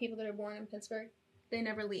 about how people that are born in Pittsburgh, they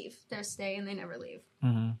never leave. They stay and they never leave.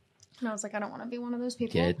 Mm-hmm. And I was like, I don't want to be one of those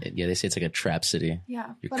people. Yeah, they say it's like a trap city.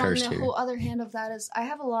 Yeah. You're but cursed on the here. whole other hand of that is, I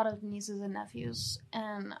have a lot of nieces and nephews,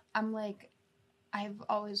 and I'm like, I've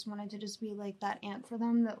always wanted to just be like that aunt for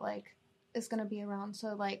them that like is gonna be around,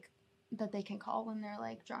 so like that they can call when they're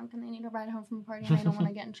like drunk and they need a ride home from a party and they don't want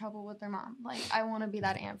to get in trouble with their mom. Like I want to be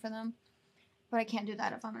that aunt for them, but I can't do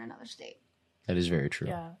that if I'm in another state. That is very true.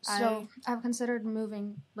 Yeah. So I've considered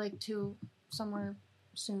moving like to somewhere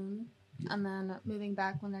soon, and then moving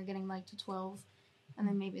back when they're getting like to 12, and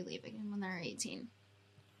then maybe leaving again when they're 18.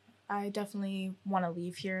 I definitely want to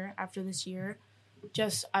leave here after this year.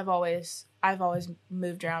 Just I've always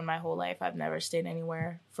moved around my whole life. I've never stayed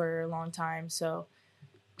anywhere for a long time, so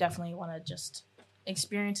definitely want to just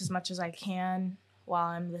experience as much as I can while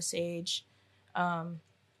I'm this age.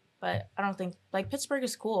 But I don't think like Pittsburgh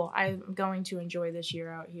is cool. I'm going to enjoy this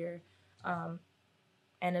year out here, and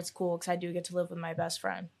it's cool because I do get to live with my best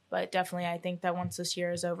friend. But definitely, I think that once this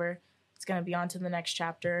year is over, it's gonna be on to the next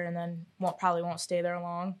chapter, and then probably won't stay there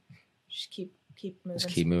long. Just keep moving. Just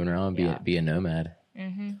keep moving around. Be a nomad.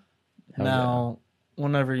 Mm-hmm. Now,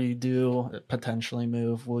 whenever you do potentially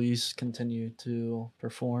move, will you continue to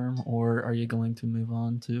perform, or are you going to move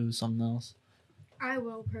on to something else? I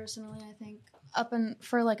will personally, I think,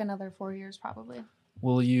 for like another 4 years probably.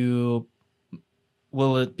 Will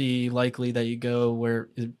it be likely that you go where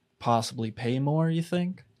it possibly pay more, you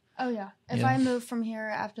think? Oh yeah. If I move from here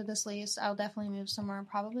after this lease, I'll definitely move somewhere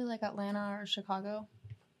probably like Atlanta or Chicago.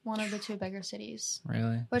 One of the two bigger cities.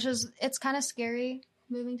 Really? It's kind of scary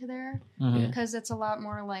moving to there Mm-hmm. because it's a lot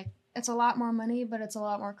more money, but it's a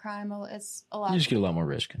lot more crime. It's a lot. You just get a lot more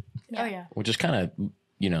risk. Oh yeah. Which is kind of,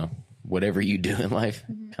 whatever you do in life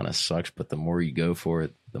kind of sucks, but the more you go for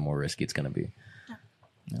it, the more risky it's going to be.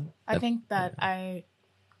 Yeah. I think that I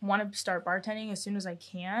want to start bartending as soon as I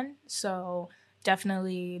can. So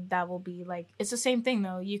definitely that will be like, it's the same thing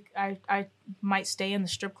though. I might stay in the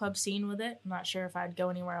strip club scene with it. I'm not sure if I'd go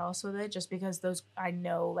anywhere else with it, just because I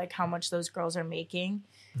know like how much those girls are making.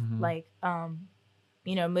 Mm-hmm. Like,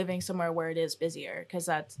 moving somewhere where it is busier, because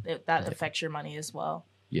that affects your money as well.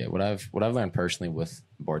 Yeah, what I've learned personally with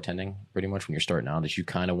bartending, pretty much when you're starting out, is you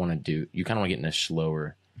kind of want to get in a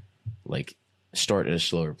slower, like start at a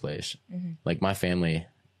slower place. Mm-hmm. Like my family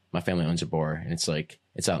owns a bar, and it's like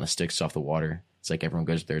it's out in the sticks, it's off the water. It's like everyone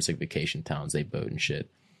goes there. It's like vacation towns. They boat and shit.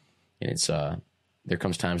 And it's there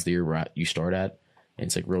comes times of the year where you start at, and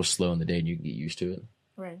it's like real slow in the day, and you can get used to it.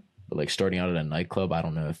 Right. But like starting out at a nightclub, I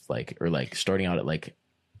don't know if starting out at like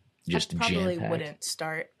just I probably jam-packed. wouldn't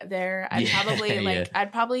start there.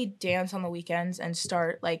 I'd probably dance on the weekends and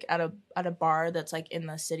start like at a bar that's like in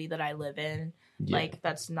the city that I live in, like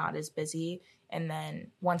that's not as busy. And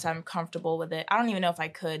then once I'm comfortable with it, I don't even know if I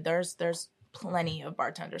could. There's plenty of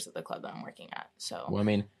bartenders at the club that I'm working at. So Well, I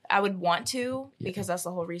mean, I would want to, because that's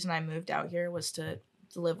the whole reason I moved out here, was to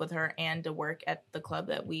live with her and to work at the club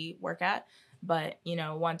that we work at. But,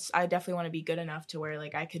 once I definitely want to be good enough to where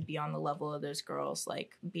like I could be on the level of those girls,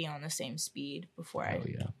 like be on the same speed before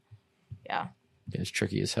yeah, it's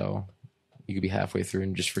tricky as hell. You could be halfway through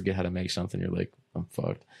and just forget how to make something. You're like, I'm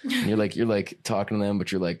fucked. And you're like talking to them,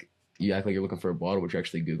 but you're like, you act like you're looking for a bottle, but you're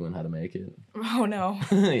actually Googling how to make it. Oh no.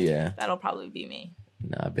 Yeah. That'll probably be me.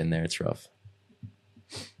 No, I've been there. It's rough.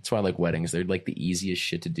 That's why I like weddings. They're like the easiest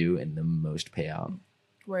shit to do and the most payout.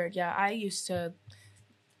 Word, yeah. I used to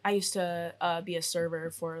be a server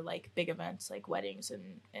for like big events like weddings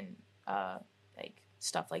and like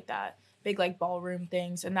stuff like that, big like ballroom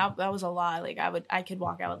things, and that was a lot. Like I could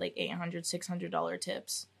walk out with like $800, $600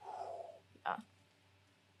 tips. Yeah.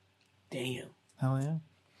 Damn. Hell yeah.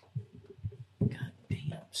 God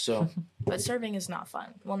damn. So, but serving is not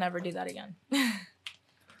fun. We'll never do that again.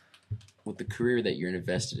 with the career that you're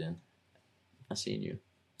invested in, I seen you.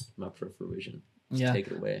 My peripheral vision. Just take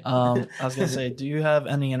it away. I was gonna say, do you have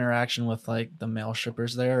any interaction with like the male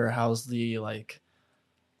strippers there, or how's the like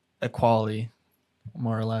equality,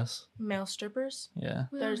 more or less? Male strippers? Yeah.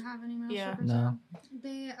 We don't have any male strippers. No.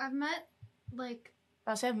 I've met like.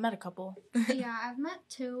 I've met a couple. Yeah, I've met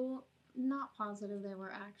two. Not positive they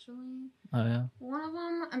were actually. Oh yeah. One of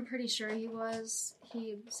them, I'm pretty sure he was.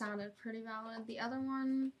 He sounded pretty valid. The other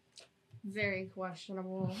one, very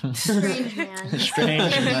questionable. Strange man.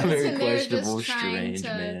 Strange man. Very questionable, strange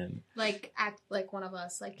man. Like act like one of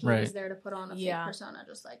us. Like he Right. was there to put on a fake persona,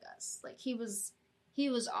 just like us. Like he was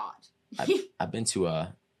odd. I've been to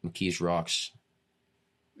McKees Rocks.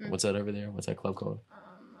 What's that over there? What's that club called?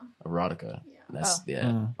 Erotica.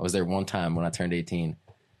 Yeah. I was there one time when I turned 18,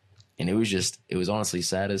 and it was honestly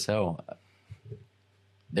sad as hell.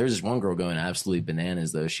 There was this one girl going absolutely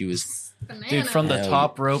bananas though. She was dude from the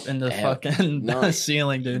top rope into fucking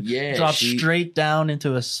ceiling, dude. Yeah, dropped straight down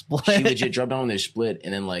into a split. She legit dropped down in a split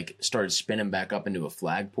and then like started spinning back up into a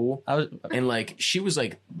flagpole. And like she was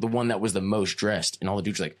like the one that was the most dressed, and all the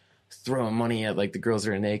dudes were, like throwing money at like the girls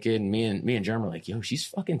that are naked. And me and Jeremy were like, "Yo, she's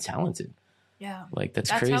fucking talented." Yeah, like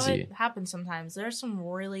that's crazy. How it happens sometimes. There's some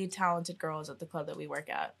really talented girls at the club that we work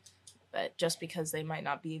at, but just because they might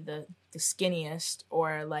not be the skinniest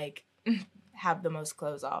or like have the most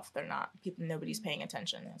clothes off, they're not. Nobody's paying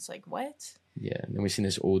attention. It's like, what? Yeah, and then we seen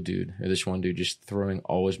this old dude or this one dude just throwing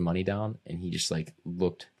all his money down, and he just like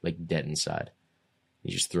looked like dead inside.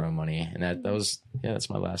 He's just throwing money, and that's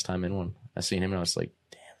my last time in one. I seen him and I was like,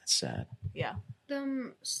 damn, that's sad. Yeah.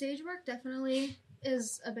 Stage work definitely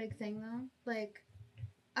is a big thing though. Like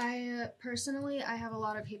I personally have a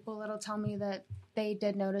lot of people that'll tell me that they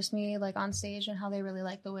did notice me like on stage and how they really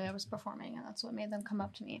liked the way I was performing, and that's what made them come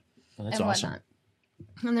up to me. Oh, that's and awesome.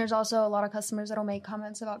 Whatnot. And there's also a lot of customers that'll make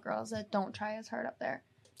comments about girls that don't try as hard up there.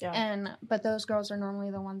 Yeah. But those girls are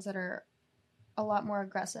normally the ones that are a lot more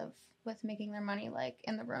aggressive with making their money, like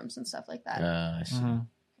in the rooms and stuff like that. I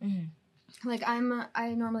see. Like I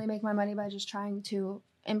normally make my money by just trying to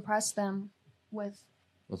impress them with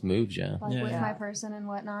moves, yeah. like with my person and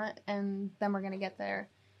whatnot, and then we're gonna get there.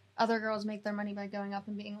 Other girls make their money by going up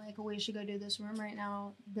and being like, "Oh, we should go do this room right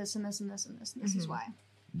now. This and this and this and this. And this is why."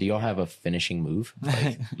 Do y'all have a finishing move?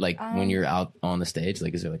 Like when you're out on the stage,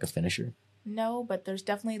 like is there like a finisher? No, but there's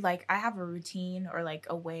definitely like I have a routine or like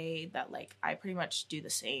a way that like I pretty much do the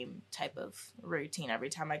same type of routine every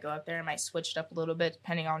time I go up there. I might switch it up a little bit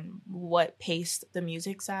depending on what pace the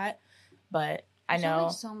music's at. But I know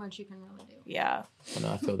there's so much you can really do. Yeah. I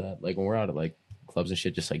know, I feel that. Like when we're out at like clubs and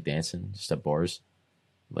shit, just like dancing, just at bars.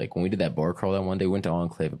 Like when we did that bar crawl that one day, we went to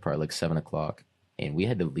Enclave at probably like 7:00, and we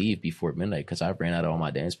had to leave before midnight because I ran out of all my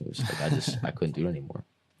dance moves. Like I couldn't do it anymore.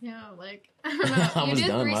 Yeah, like I don't know. I was did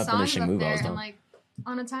done. 3 My songs finishing up move, I there was done. and like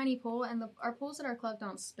on a tiny pool, and our pools at our club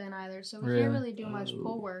don't spin either, so we Really? can't really do much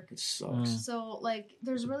pool work. It sucks. So like,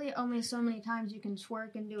 there's really only so many times you can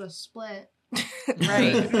twerk and do a split.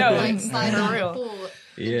 Right. No, Like slide for down real. the pool.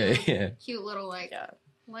 Yeah, and do a yeah. Cute little like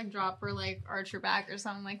leg drop or like arch your back or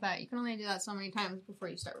something like that. You can only do that so many times before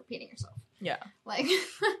you start repeating yourself. Yeah. Like.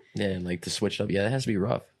 Yeah, and like to switch it up, yeah, that has to be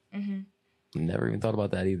rough. Mm-hmm. Never even thought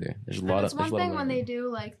about that either. There's a lot It's of one thing when they do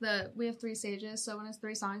like we have 3 stages, so when it's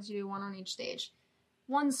 3 songs, you do 1 on each stage.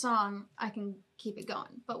 1 song, I can keep it going.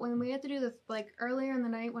 But when we have to do the like earlier in the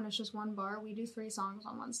night when it's just 1 bar, we do 3 songs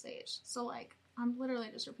on 1 stage. So like I'm literally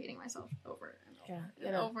just repeating myself over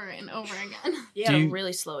and over and over again. You gotta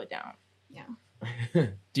really slow it down. Yeah.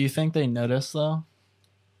 Do you think they notice though?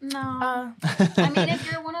 No. I mean,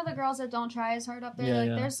 if you're one of the girls that don't try as hard up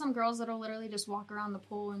there, there's some girls that'll literally just walk around the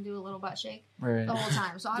pool and do a little butt shake the whole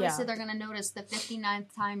time. So obviously they're gonna notice the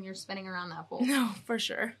 59th time you're spinning around that pool. No, for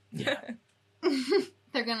sure. Yeah.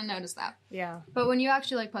 They're gonna notice that. Yeah. But when you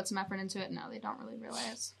actually like put some effort into it, no, they don't really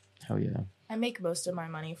realize. Hell yeah. I make most of my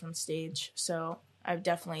money from stage, so I've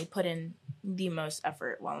definitely put in the most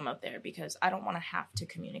effort while I'm up there because I don't want to have to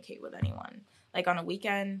communicate with anyone. Like on a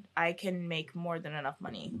weekend, I can make more than enough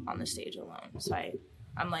money on the stage alone. So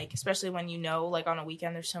I'm like, especially when like on a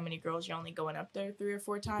weekend, there's so many girls, you're only going up there 3 or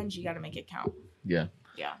 4 times, you got to make it count. Yeah.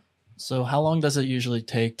 Yeah. So how long does it usually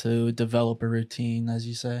take to develop a routine, as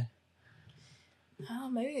you say?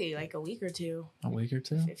 Maybe like a week or 2. A week or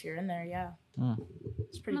 2? If you're in there, yeah.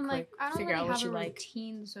 It's pretty And quick. like, I don't Figure really out what have you a like.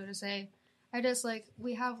 routine, so to say. I just like,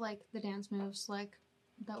 we have like the dance moves like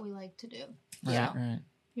that we like to do. Yeah. Right.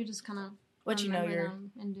 You just kind of What you know you're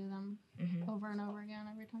them and do them Mhm. over and over again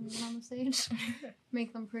every time you get on the stage.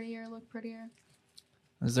 Make them prettier, look prettier.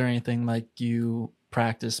 Is there anything like you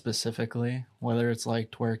practice specifically, whether it's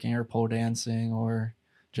like twerking or pole dancing or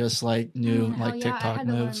just like new like TikTok I had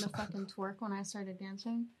moves? to learn to fucking twerk when I started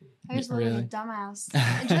dancing. I was literally Really? a dumbass.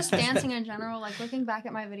 And just dancing in general, like looking back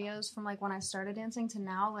at my videos from like when I started dancing to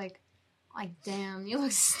now, like damn, you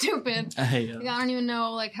look stupid. Like, I don't even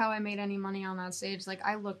know like how I made any money on that stage. Like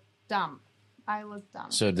I look dumb.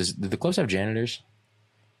 So do the clubs have janitors?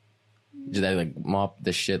 Do they like mop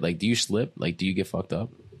the shit? Like, do you slip? Like, do you get fucked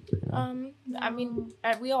up? I mean,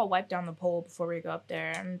 we all wipe down the pole before we go up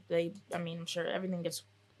there, and I'm sure everything gets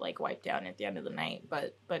like wiped down at the end of the night.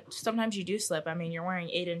 But sometimes you do slip. I mean, you're wearing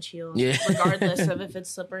 8-inch heels, regardless of if it's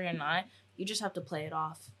slippery or not. You just have to play it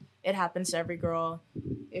off. It happens to every girl,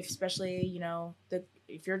 especially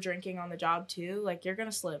if you're drinking on the job too. Like you're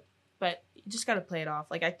gonna slip, but you just gotta play it off.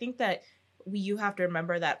 Like I think that you have to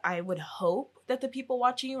remember that. I would hope that the people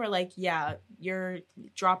watching you are like, yeah, you're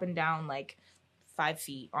dropping down like 5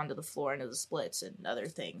 feet onto the floor into the splits and other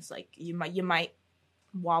things. Like you might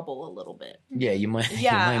wobble a little bit. Yeah, you might.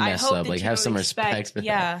 Yeah, you might I mess hope up. that Like you have some respect. For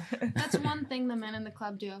yeah, That's one thing the men in the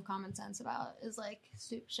club do have common sense about is like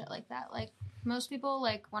stupid shit like that. Like most people,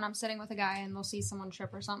 like when I'm sitting with a guy and they'll see someone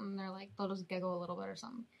trip or something, they'll just giggle a little bit or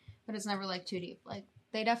something, but it's never like too deep. Like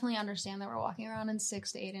they definitely understand that we're walking around in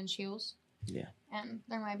 6 to 8-inch heels. Yeah, and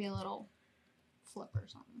there might be a little flip or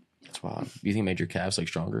something. That's wild. Do you think it made your calves like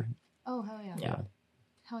stronger? Oh hell yeah. Yeah.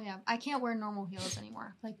 Hell yeah. I can't wear normal heels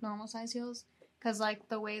anymore, like normal size heels, because like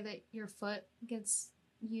the way that your foot gets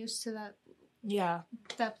used to that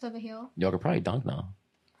depth of a heel. Y'all could probably dunk now.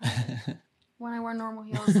 When I wear normal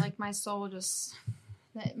heels, like my sole just,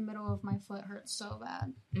 the middle of my foot hurts so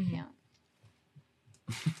bad. Mm-hmm.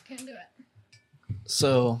 Can't do it.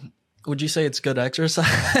 So, would you say it's good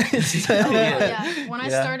exercise? Yeah. When I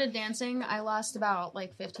started dancing, I lost about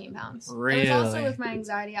like 15 pounds. Really? It was also with my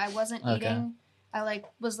anxiety. I wasn't eating. I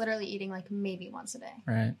was literally eating like maybe once a day.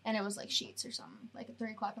 Right. And it was like sheets or something. Like at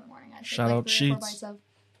 3 o'clock in the morning. I'd Shout take, out 3 or 4 Sheets. bites of.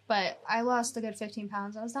 But I lost a good 15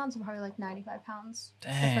 pounds. I was down to probably like 95 pounds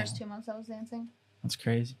Dang. the first 2 months I was dancing. That's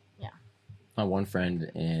crazy. Yeah. My one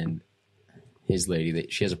friend and his lady,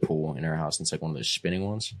 she has a pool in her house. And it's like one of those spinning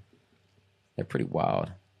ones. They're pretty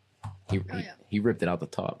wild. He ripped it out the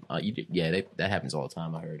top. That happens all the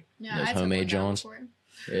time. I heard. Yeah, those I homemade Jones.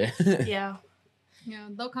 Yeah. Yeah. Yeah,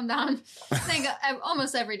 they'll come down. I think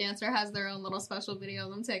almost every dancer has their own little special video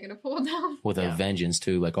of them taking a pull down. With a vengeance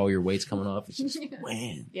too, like all your weight's coming off. It's just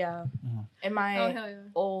wham. Yeah. In my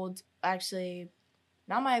old, actually,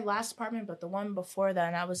 not my last apartment, but the one before that,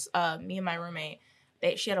 and I was me and my roommate.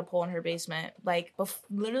 She had a pole in her basement. Like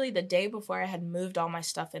literally the day before I had moved all my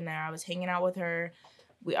stuff in there, I was hanging out with her.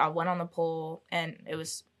 I went on the pole, and it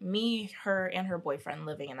was me, her, and her boyfriend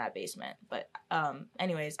living in that basement. But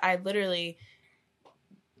anyways, I literally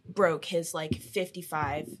broke his like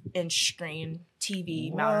 55-inch screen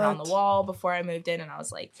TV mounted on the wall before I moved in, and I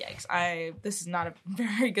was like, yikes, this is not a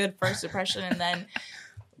very good first impression. And then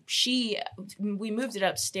we moved it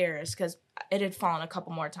upstairs because it had fallen a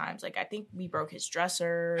couple more times. Like I think we broke his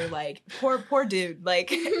dresser. Like poor dude.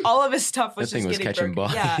 Like all of his stuff was just getting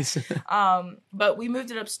broken. Yeah. But we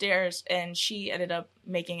moved it upstairs, and she ended up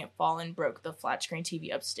making it fall and broke the flat screen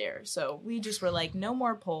TV upstairs. So we just were like, no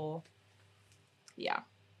more pole. Yeah.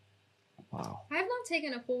 Wow. I have not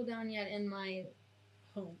taken a pole down yet in my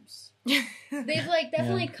homes. They've like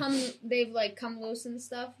definitely come loose and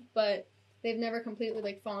stuff, but they've never completely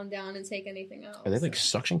like fallen down and take anything else. Are they like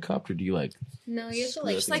suction cupped, or do you like? No, you have to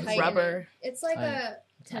like just like rubber. It's like a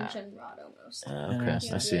tension rod almost.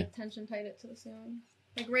 Okay, I see. Like, tension tight it to the ceiling.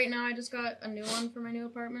 Like right now, I just got a new one for my new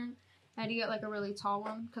apartment. I had to get like a really tall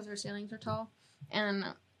one because our ceilings are tall, and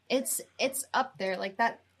it's up there like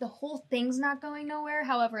that. The whole thing's not going nowhere.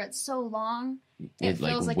 However, it's so long, it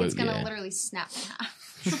feels like it's gonna literally snap in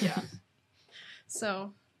half. Yeah.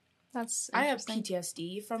 So that's I have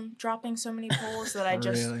PTSD from dropping so many poles that I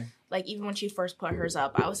just like. Even when she first put hers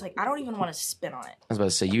up, I was like, I don't even want to spin on it. I was about to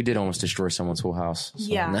say, you did almost destroy someone's whole house.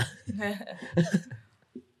 So. Yeah.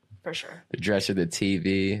 For sure. The dresser, the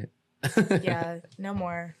TV. Yeah, no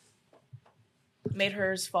more. Made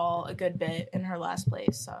hers fall a good bit in her last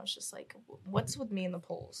place, so I was just like, what's with me and the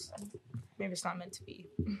poles? Maybe it's not meant to be.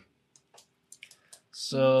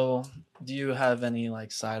 So, do you have any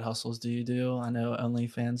like side hustles do? I know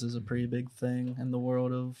OnlyFans is a pretty big thing in the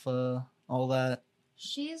world of all that.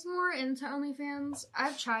 She's more into OnlyFans.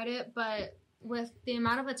 I've tried it, but with the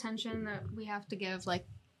amount of attention that we have to give, like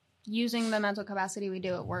using the mental capacity we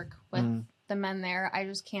do at work with the men there, I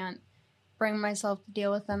just can't bring myself to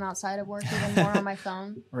deal with them outside of work even more on my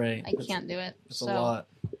phone. Right. I can't do it. It's a lot.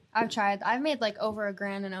 I've tried. I've made like over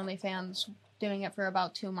 $1,000 in OnlyFans doing it for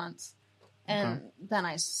about 2 months. And then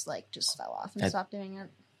I just fell off and stopped doing it.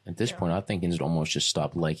 At this point, I think it's almost just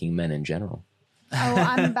stopped liking men in general. Oh,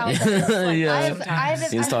 I'm about to. Yeah. I've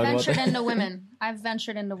ventured into women. I've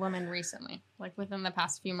ventured into women recently, like within the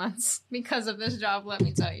past few months, because of this job. Let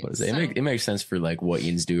me tell you. It makes sense for like what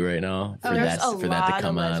Ian's do right now. For that to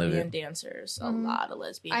come out of it. Dancers, a lot of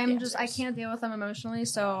lesbian. I can't deal with them emotionally,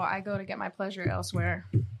 so I go to get my pleasure elsewhere.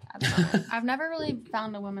 I don't know. I've never really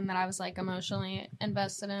found a woman that I was like emotionally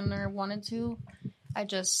invested in or wanted to. I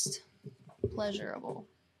just pleasurable.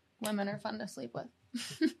 Women are fun to sleep with.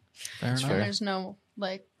 Fair enough. There's no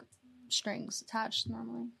like strings attached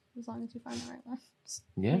normally, as long as you find the right one. Just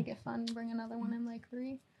make it fun. Bring another one in like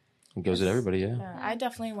 3. It goes with everybody, yeah. I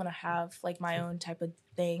definitely want to have like my own type of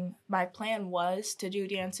thing. My plan was to do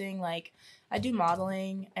dancing. Like I do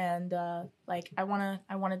modeling, and like I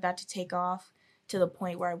wanted that to take off to the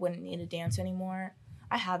point where I wouldn't need to dance anymore.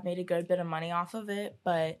 I have made a good bit of money off of it,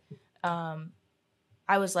 but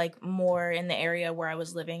I was like more in the area where I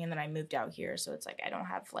was living, and then I moved out here, so it's like I don't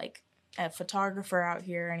have like a photographer out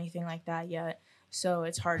here or anything like that yet, so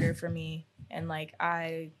it's harder for me. And like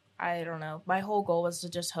I don't know, my whole goal was to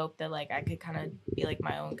just hope that like I could kind of be like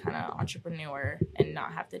my own kind of entrepreneur and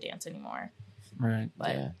not have to dance anymore. Right.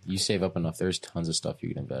 But yeah, you save up enough, there's tons of stuff you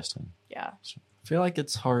can invest in. Yeah. I feel like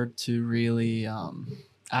it's hard to really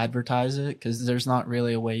advertise it because there's not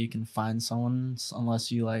really a way you can find someone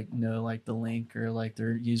unless you like know like the link or like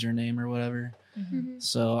their username or whatever. Mm-hmm.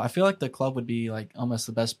 So I feel like the club would be like almost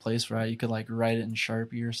the best place, right? You could like write it in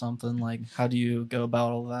Sharpie or something. Like, how do you go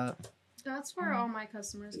about all that? That's where all my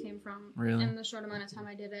customers came from. Really? In the short amount of time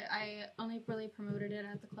I did it, I only really promoted it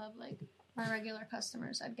at the club. Like my regular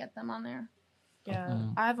customers, I'd get them on there. Yeah,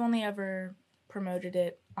 I've only ever promoted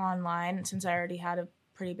it online since I already had a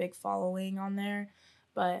pretty big following on there.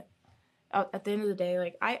 But at the end of the day,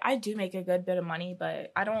 like I do make a good bit of money,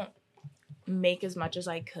 but I don't make as much as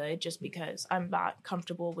I could just because I'm not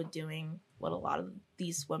comfortable with doing what a lot of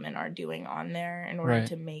these women are doing on there in order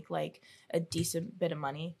to make like a decent bit of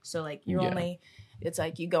money. So like you're only, it's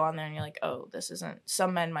like you go on there and you're like, oh, this isn't,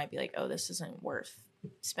 some men might be like, oh, this isn't worth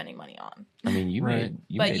spending money on. I mean, you Right.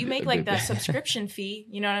 make like that subscription fee.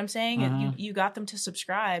 You know what I'm saying? Uh-huh. And you got them to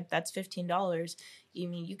subscribe. That's $15. You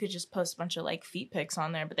mean you could just post a bunch of like feet pics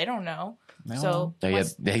on there, but they don't know. They don't So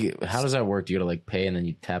how does that work? Do you gotta like pay and then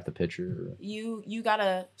you tap the picture? Or? you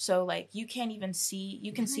gotta, so like you can't even see.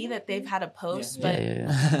 You can see that they've had a post,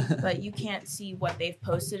 Yeah. but you can't see what they've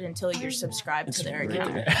posted until you're subscribed to their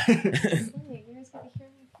account. Wait, you guys gotta hear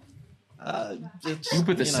me. You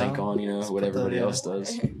put the sync on, you know, what everybody yeah. else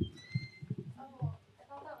does. Oh, I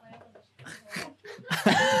thought that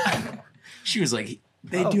lamp was She was like,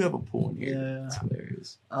 they do have a pool in here. Yeah. It's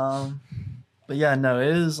hilarious. But yeah, no, it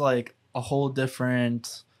is like a whole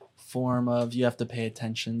different form of you have to pay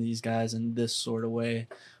attention to these guys in this sort of way.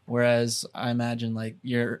 Whereas I imagine like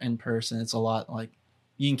you're in person, it's a lot like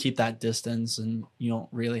you can keep that distance and you don't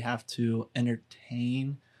really have to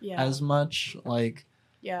entertain as much. Like,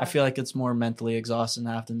 I feel like it's more mentally exhausting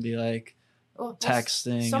to have to be like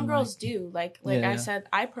texting. Some and, girls like, do. Like I said,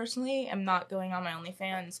 I personally am not going on my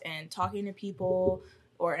OnlyFans and talking to people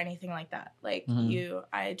or anything like that. Like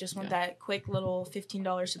I just want that quick little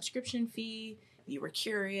 $15 subscription fee. You were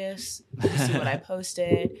curious, you see what I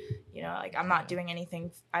posted. You know, like I'm not doing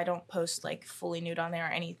anything. I don't post like fully nude on there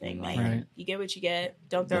or anything. Like you get what you get.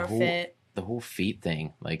 Don't throw a fit. The whole feet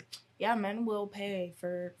thing, like men will pay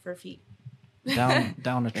for feet.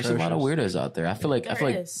 down there's a lot of weirdos out there. I feel like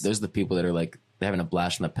those are the people that are like they're having a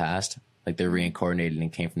blast from the past, like they're reincarnated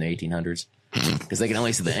and came from the 1800s because they can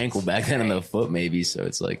only see the ankle back then and the foot maybe. So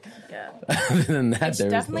it's like, other than that, it's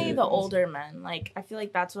definitely the older men. Like I feel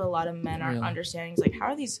like that's what a lot of men aren't understanding. Is like, how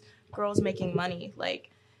are these girls making money?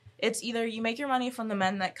 Like it's either you make your money from the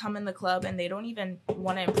men that come in the club and they don't even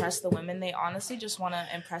want to impress the women. They honestly just want to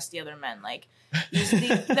impress the other men. Like,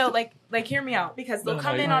 no, like hear me out because they'll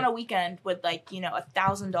come in on a weekend with like, you know,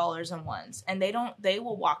 $1,000 in ones and they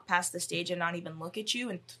will walk past the stage and not even look at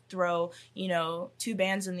you and throw, you know, 2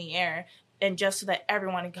 bands in the air. And just so that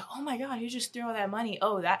everyone would go, oh my God, you just threw all that money.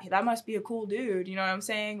 Oh, that must be a cool dude. You know what I'm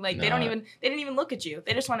saying? Like they didn't even look at you.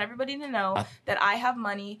 They just want everybody to know that I have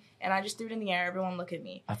money and I just threw it in the air. Everyone look at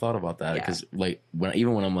me. I thought about that because like when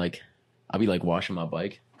I'm like, I'll be like washing my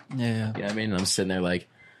bike. Yeah. You know what I mean? And I'm sitting there like,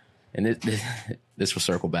 and this will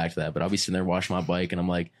circle back to that, but I'll be sitting there washing my bike and I'm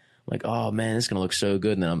like, oh man, this is gonna look so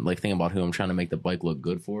good. And then I'm like thinking about who I'm trying to make the bike look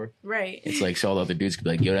good for. Right. It's like so all the other dudes could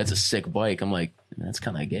be like, yo, that's a sick bike. I'm like, that's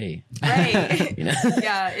kind of gay. Right. You know?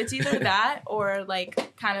 Yeah, it's either that or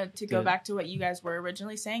like kind of to go back to what you guys were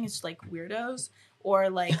originally saying, it's like weirdos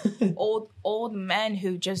or like old men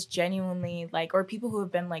who just genuinely like, or people who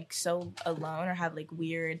have been like so alone or have like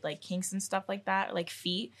weird like kinks and stuff like that, like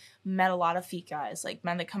feet. Met a lot of feet guys, like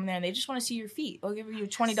men that come in there and they just want to see your feet. They'll give you a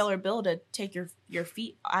 $20 bill to take your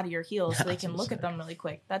feet out of your heels so they can look at them really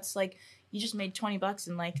quick. That's like you just made $20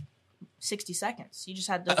 in like 60 seconds. You just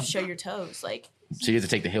had to show your toes. Like so you have to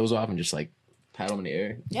take the heels off and just like pat them in the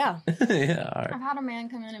air. Yeah. Yeah. All right. I've had a man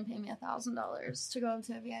come in and pay me $1,000 to go up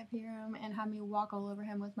to a VIP room and have me walk all over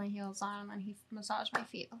him with my heels on, and he massaged my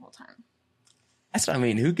feet the whole time. That's what I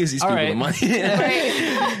mean. Who gives these people the money?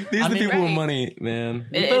 These are the people with money, man.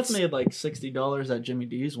 We both made like $60 at Jimmy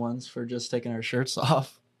D's once for just taking our shirts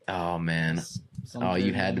off. Oh man.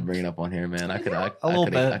 You had to bring it up on here, man. I could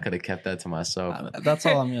have kept that to myself. That's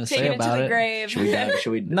all I'm gonna say about it. Grave.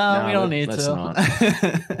 Should we? No, we don't need let's to. Not.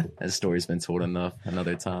 That story's been told enough.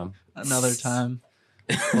 Another time.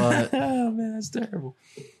 But oh man, that's terrible.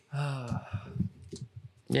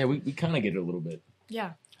 Yeah, we kind of get it a little bit.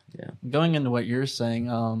 Yeah. Yeah. Going into what you're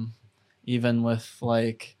saying, even with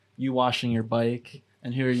like you washing your bike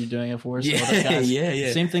and who are you doing it for? So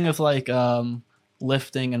yeah. Same thing with like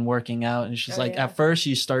lifting and working out. And it's just at first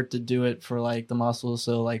you start to do it for like the muscles.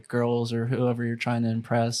 So like girls or whoever you're trying to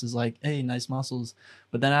impress is like, hey, nice muscles.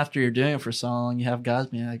 But then after you're doing it for so long, you have guys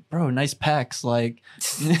being like, bro, nice pecs. Like,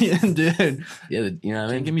 dude. Yeah, you know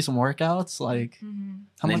what I mean? Give me some workouts. Like,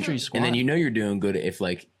 how much are you squatting? And then you know you're doing good if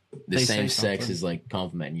like the same sex is like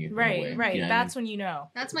complimenting you. Right. You know that's when you know.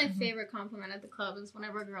 That's my favorite compliment at the club is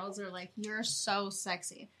whenever girls are like, you're so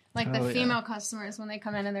sexy. Like the female customers when they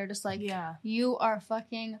come in and they're just like, you are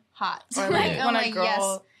fucking hot. Or like when a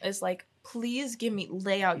girl is like, please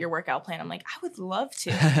lay out your workout plan. I'm like, I would love to.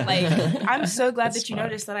 Like, I'm so glad that you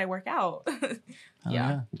noticed that I work out.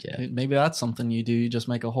 Yeah. Maybe that's something you do. You just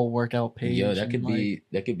make a whole workout page. Yo, that could be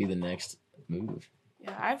the next move.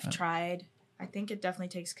 Yeah, I've tried. I think it definitely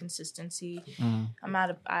takes consistency. I'm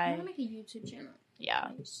gonna make a YouTube channel. Yeah.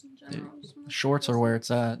 Shorts are where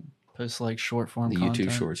it's at. Post like short form content.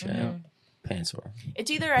 YouTube shorts, pants are. It's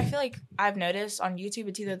either, I feel like I've noticed on YouTube,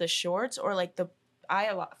 it's either the shorts or like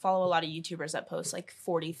follow a lot of YouTubers that post like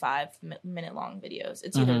 45-minute long videos.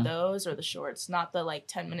 It's either those or the shorts, not the like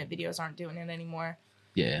 10-minute videos aren't doing it anymore.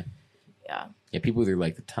 Yeah. Yeah, people either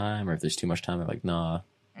like the time or if there's too much time, they're like, nah,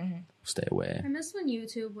 stay away. I miss when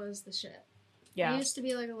YouTube was the shit. Yeah. I used to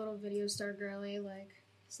be like a little video star girly, like,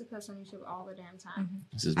 used to post on YouTube all the damn time.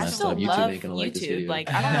 This is I messed still up. YouTube love ain't gonna like this YouTube. video. Like,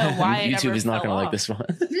 I don't know why YouTube is not gonna like this one.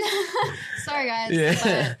 Sorry, guys. Yeah.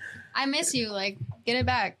 But I miss you. Like, get it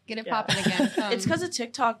back. Get it popping again. It's because of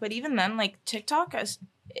TikTok, but even then, like, TikTok,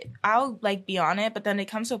 I'll, like, be on it, but then it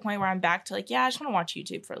comes to a point where I'm back to, like, yeah, I just want to watch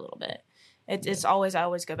YouTube for a little bit. It's always, I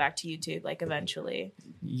always go back to YouTube, like, eventually.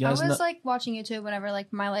 You I guys was, know- like, watching YouTube whenever,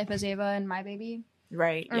 like, My Life as Ava and My Baby.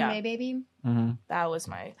 Right, Or May Baby. That was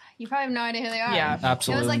my... You probably have no idea who they are. Yeah.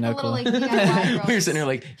 Absolutely It was, like, no the little, clue. like, DIY girls. We were sitting here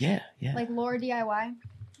like, yeah. Like, Laura DIY.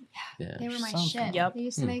 Yeah. They were my Something. shit. Yep. They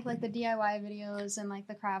used to make, like, the DIY videos and, like,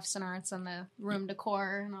 the crafts and arts and the room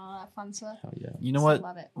decor and all that fun stuff. Hell yeah. You know Still what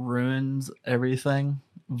love it. ruins everything?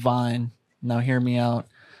 Vine. Now hear me out.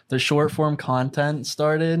 The short form content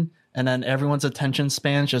started, and then everyone's attention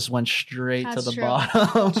span just went straight to That's the true.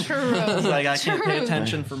 bottom. True. It's like I can't pay True.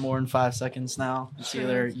 attention for more than 5 seconds now. It's True.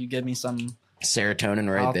 either you give me some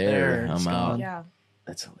Serotonin right Out there. there, I'm it's out. gone. Yeah.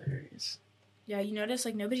 That's hilarious. Yeah, you notice,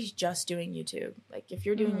 like, nobody's just doing YouTube. Like, if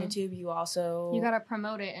you're doing YouTube, you also... You gotta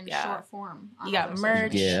promote it in Yeah. short form. on You got other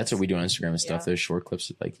merch. socials. Yeah, that's what we do on Instagram and stuff. Yeah. Those short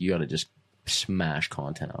clips, like, you gotta just smash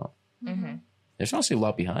content out. Mm-hmm. There's honestly a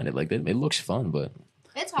lot behind it. Like, it looks fun, but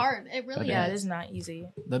It's hard. It really Yeah, it is. is not easy.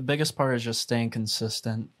 the biggest part is just staying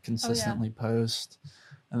consistently post,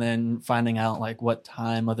 and then finding out like what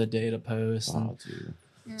time of the day to post. And oh,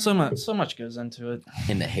 dude. so much goes into it.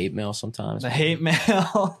 In the hate mail sometimes. The hate mail,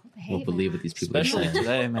 I hate Won't believe that. what these people are especially saying.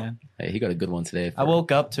 today, man. Hey, he got a good one today. I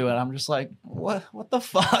woke up to it. I'm just like, what the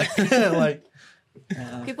fuck? Like,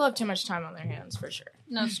 People have too much time on their hands, for sure.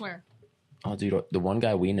 No, swear. Oh, dude, the one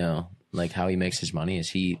guy we know, like how he makes his money is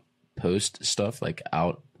he posts stuff like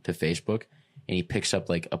out to Facebook, and he picks up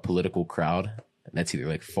like a political crowd that's either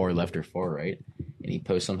like far left or far right, and he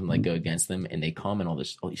posts something like go against them, and they comment all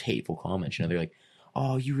these hateful comments. You know, they're like,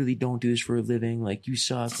 "Oh, you really don't do this for a living. Like you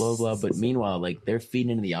suck, blah blah." But meanwhile, like they're feeding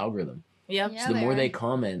into the algorithm. Yep. Yeah. So the more are. they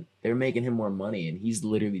comment, they're making him more money, and he's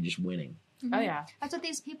literally just winning. Oh, yeah. That's what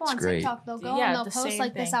these people It's on great. TikTok, they'll go Yeah, and they'll the post same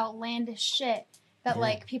like this thing. outlandish shit that Yeah.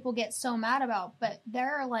 like people get so mad about, but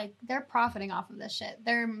they're profiting off of this shit.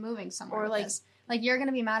 They're moving somewhere Or, with like- this. Like you're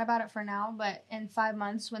gonna be mad about it for now, but in 5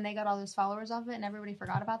 months when they got all those followers off it and everybody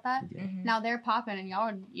forgot about that, Mhm. now they're popping and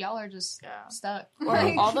y'all are just Yeah. stuck. Or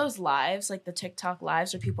Like, all those lives, like the TikTok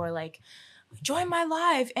lives where people are like, join my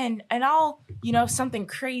live and I'll, something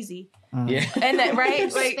crazy. Yeah. And then,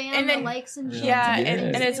 right? Like, spam and the then, likes and shit. yeah, Yeah.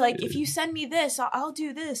 and it's like, if you send me this, I'll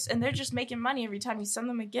do this. And they're just making money every time you send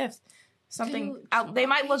them a gift. Something Dude, out, they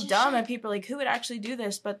might look outrageous dumb shit. and people are like, who would actually do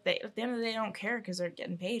this? But at the end of the day, they don't care because they're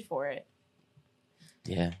getting paid for it.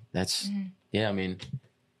 Yeah, that's yeah. I mean,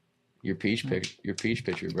 your peach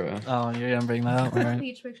picture, bro. oh, you're gonna bring that up, right?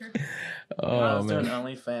 Peach picture. When I was doing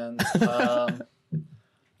OnlyFans.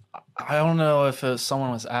 I don't know if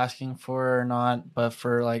someone was asking for it or not, but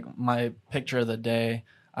for like my picture of the day,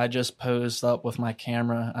 I just posed up with my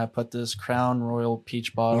camera. I put this Crown Royal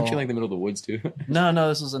peach bottle. Weren't you like the middle of the woods too? No,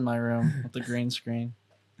 this was in my room with the green screen.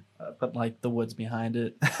 I put like the woods behind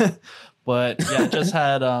it. But yeah, I just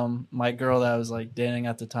had my girl that I was like dating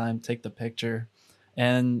at the time take the picture.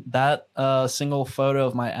 And that single photo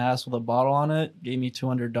of my ass with a bottle on it gave me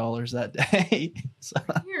 $200 that day. So,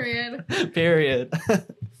 period.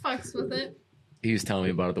 Fucks with it. He was telling me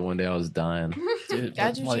about it the one day I was dying. Dude,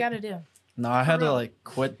 Gotta do what like, you gotta do. no, I had to real. like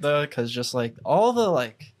quit though, because just like all the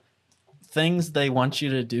like things they want you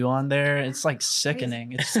to do on there, it's like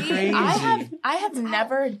sickening. It's crazy. I have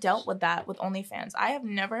never dealt with that with OnlyFans. I have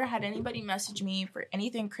never had anybody message me for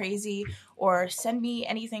anything crazy or send me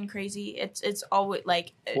anything crazy. It's always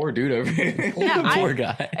like, Poor dude over here. Yeah, Poor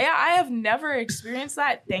guy. yeah, I have never experienced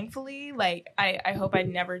that. Thankfully, like I hope I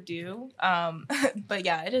never do. But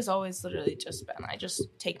yeah, it has always literally just been, I just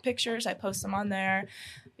take pictures, I post them on there.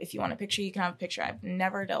 If you want a picture, you can have a picture. I've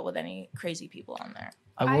never dealt with any crazy people on there.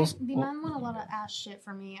 I will. The men want a lot of ass shit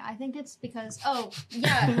from me. I think it's because,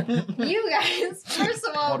 you guys. First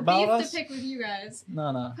of all, What about beef us? to pick with you guys.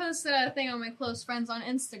 No. Posted a thing on my close friends on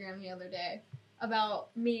Instagram the other day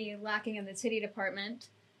about me lacking in the titty department,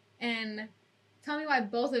 and tell me why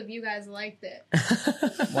both of you guys liked it.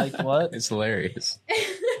 Like what? It's hilarious.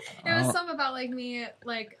 It was Oh. something about like me,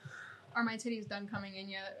 like, are my titties done coming in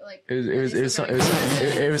yet? Like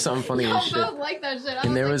It was something funny Y'all as shit. both like that shit. I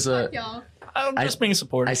And was there like, was fuck y'all. I'm just being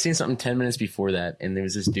supportive. I seen something 10 minutes before that, and there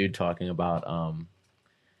was this dude talking about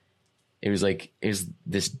it was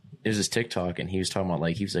this there's this TikTok, and he was talking about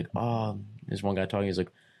like he was like, oh, there's one guy talking. He's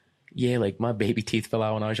like, yeah, like my baby teeth fell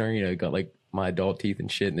out when I was younger. You know, got like my adult teeth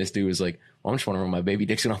and shit. And this dude was like, well, I'm just wondering when my baby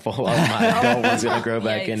dick's gonna fall out. My adult one's gonna grow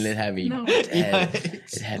back in, and it had me dead.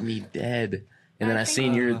 Yikes. It had me dead. And then I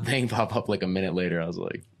seen your thing pop up like a minute later. I was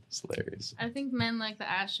like, it's hilarious. I think men like the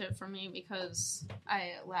ass shit for me because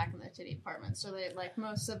I lack in the titty department. So they like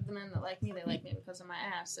most of the men that like me, they like me because of my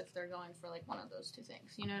ass if they're going for like one of those two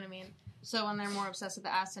things. You know what I mean? So when they're more obsessed with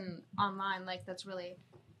the ass and online, like that's really,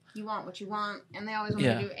 you want what you want, and they always want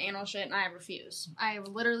to do anal shit, and I refuse. I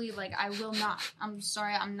literally, like, I will not. I'm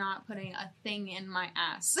sorry, I'm not putting a thing in my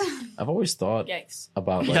ass. I've always thought Yikes.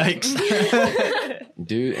 about like, Yikes.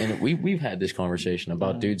 dude, and we've had this conversation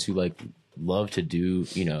about dudes who like love to do,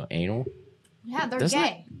 you know, anal. Yeah, they're Doesn't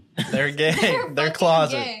gay. They're gay. They're fucking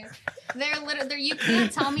closet. Gay. They're literally. You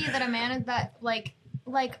can't tell me that a man that like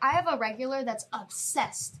I have a regular that's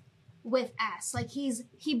obsessed with ass. Like he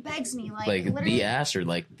begs me like literally, the ass or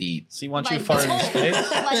like the. So you want like, you to fart in his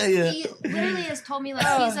face? Like Yeah. he literally has told me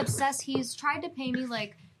like he's obsessed. He's tried to pay me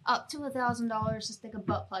like up to $1,000 to stick a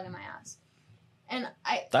butt plug in my ass, and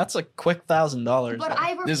That's a quick $1,000. But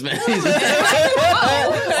I This refuse. man-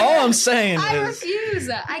 All I'm saying I is, refuse.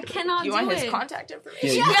 I cannot You do want it. his contact information?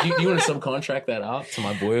 Yeah, you want to subcontract that out to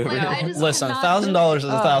my boy over Like, here? I just listen, cannot do $1,000 it. is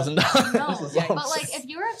 $1,000. No, This is all I'm but like saying. if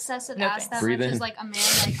you're obsessed with No ass thanks. that Breathe much in. as like a man,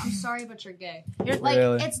 like I'm sorry, but you're gay. You're Like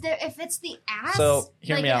Really? if it's the ass, So,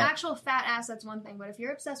 hear like me an out. actual fat ass, that's one thing. But if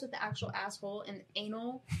you're obsessed with the actual asshole and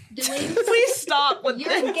anal doing, Please stop with you're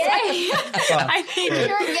this. gay. I need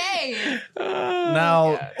You're gay.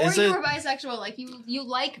 Now, Yeah. is or it? you were bisexual, like you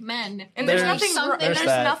like men. And there's There's nothing. something- there's There's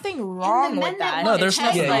that. nothing wrong men with that that. No, want there's to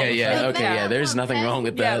nothing peg, wrong Yeah, with yeah, the okay, men yeah. that There's want nothing pegged, wrong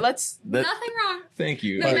with Yeah, that. let's. That- Nothing wrong. Thank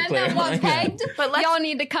you. The for men that want clarifying. pegged, But let's. y'all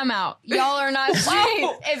need to come out. Y'all are not straight.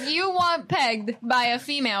 If you want pegged by a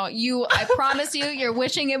female, I promise you're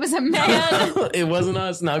wishing it was a man. It wasn't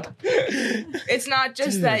us. No. It's not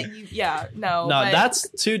just that you. Yeah, no. No, but that's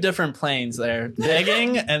two different planes there.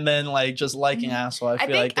 Begging and then like just liking asshole. I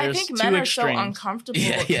feel like there's two men are extremes. so uncomfortable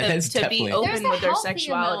Yeah, it's to be definitely- open There's a with their healthy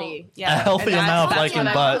sexuality. amount. Yeah, A healthy and that's- amount of that's liking what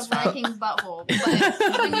I butt. was from. Liking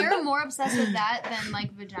butthole. But when you're more obsessed with that than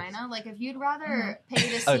like vagina, like if you'd rather pay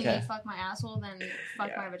to see Okay. me fuck my asshole than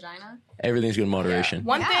fuck my vagina, Everything's good in moderation.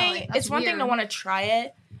 One Yeah, thing, like, that's it's one thing to weird. want to try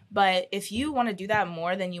it, but if you want to do that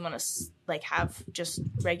more than you want to like have just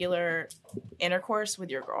regular intercourse with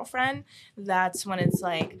your girlfriend, that's when it's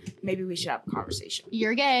like maybe we should have a conversation.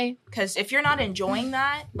 you're gay. Because if you're not enjoying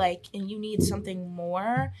that, like, and you need something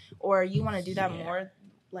more, or you want to do that more,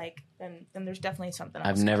 like, then there's definitely something else.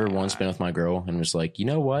 I've never going once on. been with my girl and was like, you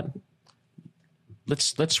know what?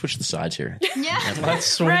 Let's switch the sides here. Yeah. Let's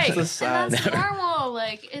switch Right. the And sides. that's normal.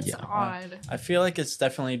 Like, it's Yeah. odd. I feel like it's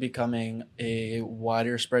definitely becoming a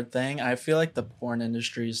wider spread thing. I feel like the porn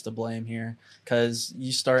industry is to blame here because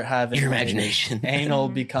you start having Your like, imagination. anal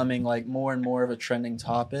becoming like more and more of a trending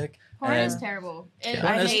topic. Porn is And terrible. Yeah.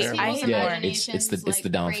 Porn It is makes terrible. people's Yeah, imaginations it's like the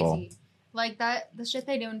downfall. crazy. Like that, the shit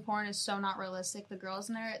they do in porn is so not realistic. The girls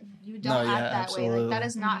in there, you No, don't yeah, act that way. absolutely. Like that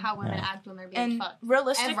is not how women Yeah. act when they're being And fucked.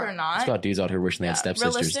 realistic Ever. or It's not, got dudes out here wishing they had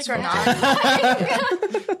stepsisters. realistic or It's not,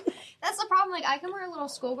 That's the problem. Like I can wear a little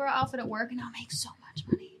schoolgirl outfit at work and I'll make so much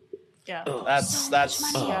money. yeah. That's So that's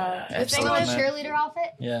much money. Yeah. The that's thing Or a with- man. cheerleader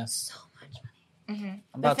outfit, Yeah, so much money. Mm-hmm. I'm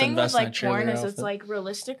The about to thing with invest in a like porn cheerleader is outfit. it's like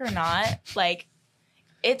realistic or not, like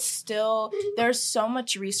it's still there's so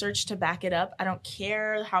much research to back it up. I don't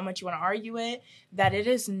care how much you want to argue it that it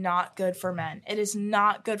is not good for men. It is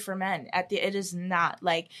not good for men. It is not.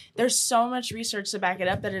 Like there's so much research to back it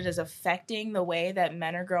up that it is affecting the way that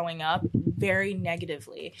men are growing up very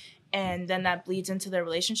negatively. And then that bleeds into their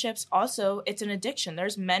relationships. Also, it's an addiction.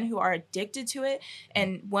 There's men who are addicted to it,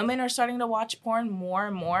 and women are starting to watch porn more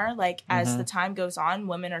and more. Like, as the time goes on,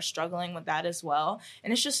 women are struggling with that as well.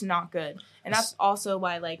 And it's just not good. And that's also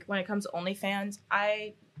why, like, when it comes to OnlyFans,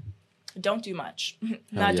 I don't do much.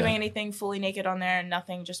 Not doing anything fully naked on there,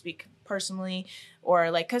 nothing just personally.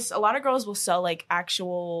 Or, like, because a lot of girls will sell, like,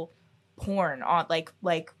 actual porn on, like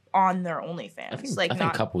on their OnlyFans. I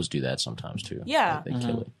think couples do that sometimes too. Yeah. They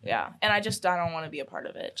kill it. Yeah, and I don't want to be a part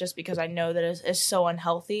of it just because I know that it's so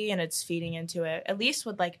unhealthy and it's feeding into it. At least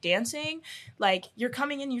with like dancing, like you're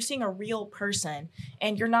coming in, you're seeing a real person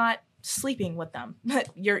and you're not sleeping with them.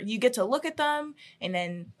 You get to look at them and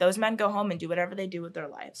then those men go home and do whatever they do with their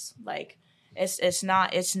lives. Like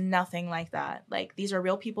it's nothing like that. Like these are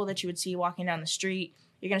real people that you would see walking down the street.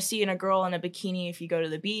 You're going to see a girl in a bikini if you go to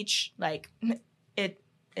the beach. Like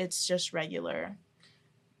it's just regular.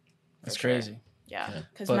 it's for sure. crazy. Yeah,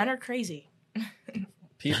 because But- men are crazy.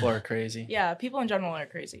 People are crazy. Yeah, people in general are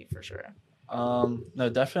crazy for sure. No,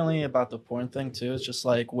 definitely about the porn thing too. It's just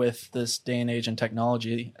like with this day and age and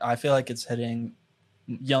technology, I feel like it's hitting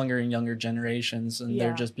younger and younger generations, and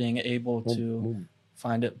they're just being able to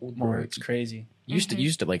find it more. It's crazy.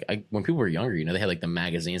 Used to like when people were younger, they had like the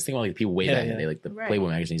magazines. Think about like people way back in the day, like the Playboy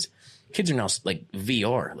magazines. Kids are now like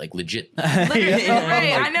VR, like legit. Right,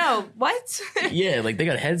 I know. What? Yeah, like they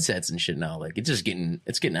got headsets and shit now. Like it's getting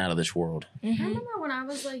out of this world. I remember when I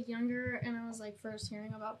was like younger and I was like first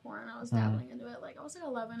hearing about porn, I was dabbling into it. Like I was like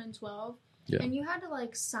 11 and 12, and you had to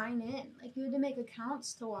like sign in. Like you had to make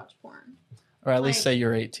accounts to watch porn. Or at least say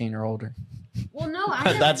you're 18 or older. Well, no,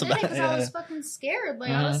 I never did it because I was fucking scared.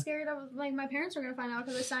 Like, I was scared I was, like, my parents were going to find out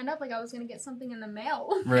because I signed up, like, I was going to get something in the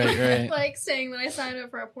mail. Right. Like, saying that I signed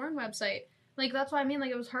up for a porn website. Like, that's what I mean.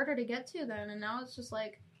 Like, it was harder to get to then, and now it's just,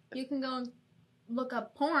 like, you can go and look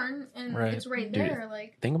up porn, and it's right there.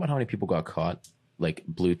 Like, think about how many people got caught, like,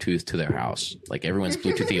 Bluetooth to their house. Like, everyone's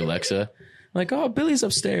Bluetooth to Alexa. Like, oh, Billy's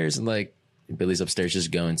upstairs, and, like, Billy's upstairs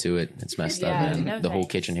just going to it. It's messed up, man. The whole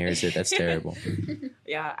kitchen hears it. That's terrible.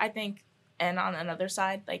 Yeah, I think, and on another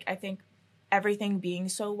side, like, I think everything being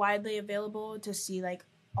so widely available to see, like,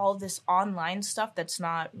 all this online stuff that's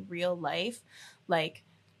not real life, like,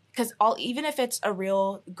 because even if it's a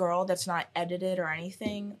real girl that's not edited or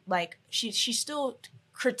anything, like, she's still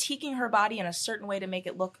critiquing her body in a certain way to make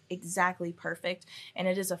it look exactly perfect, and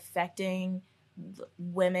it is affecting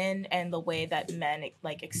women and the way that men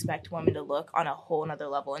like expect women to look on a whole nother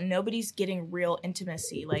level, and nobody's getting real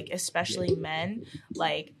intimacy, like especially men.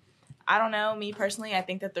 Like, I don't know, me personally, I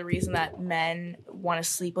think that the reason that men want to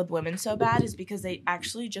sleep with women so bad is because they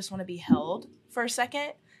actually just want to be held for a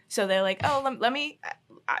second. So they're like, oh, let me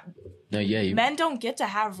men don't get to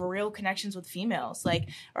have real connections with females, like,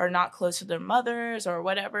 or not close to their mothers or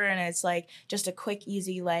whatever, and it's like just a quick,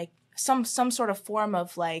 easy, like some sort of form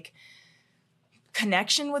of like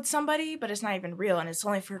connection with somebody, but it's not even real, and it's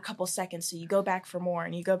only for a couple seconds, so you go back for more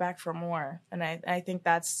and you go back for more, and I think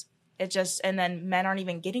that's it. Just, and then men aren't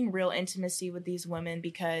even getting real intimacy with these women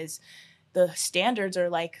because the standards are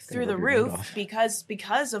like through the roof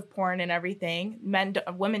because of porn and everything.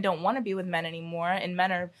 Women don't want to be with men anymore, and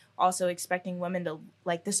men are also expecting women to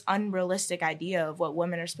like this unrealistic idea of what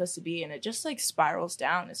women are supposed to be, and it just like spirals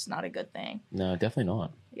down. It's not a good thing. No, definitely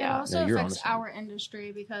not. Yeah, it also affects our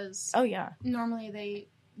industry because normally they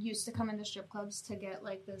used to come into strip clubs to get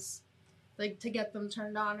like this, like to get them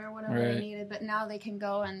turned on or whatever they needed, but now they can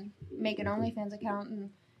go and make an OnlyFans account,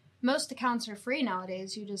 and most accounts are free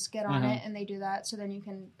nowadays. You just get on it and they do that, so then you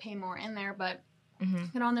can pay more in there, but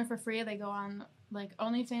get on there for free. They go on like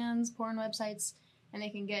OnlyFans, porn websites, and they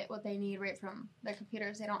can get what they need right from their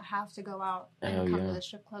computers. They don't have to go out and come to the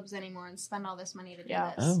strip clubs anymore and spend all this money to do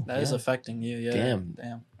this. Oh, that is affecting you. Damn,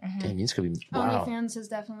 this could be wow. OnlyFans has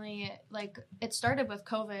definitely, like, it started with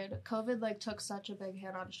COVID. COVID, like, took such a big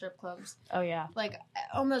hit on strip clubs. Oh, yeah. Like,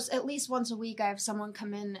 almost at least once a week, I have someone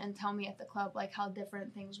come in and tell me at the club, like, how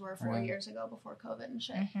different things were 4 years ago before COVID and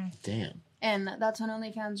shit. Damn. And that's when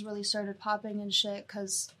OnlyFans really started popping and shit,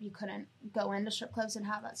 because you couldn't go into strip clubs and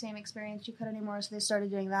have that same experience you could anymore, so they started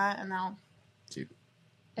doing that, and now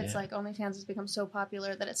it's like OnlyFans has become so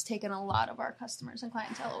popular that it's taken a lot of our customers and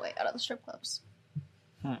clientele away out of the strip clubs.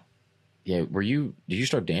 Yeah, did you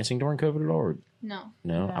start dancing during COVID at all? Or? No.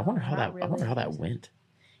 I wonder how that went.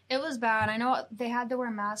 It was bad. I know they had to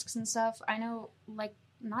wear masks and stuff. I know, like,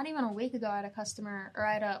 not even a week ago, I had a customer, or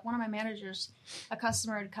I had one of my managers, a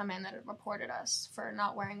customer had come in that had reported us for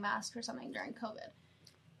not wearing masks or something during COVID.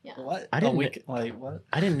 Yeah. What? What?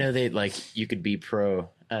 I didn't know you could be pro,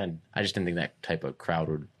 and I just didn't think that type of crowd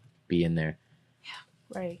would be in there.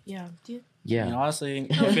 Yeah. Right. Yeah. Yeah. Honestly,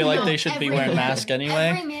 I feel like they should be wearing masks anyway.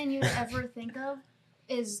 Every man you ever think of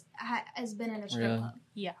has been in a strip club.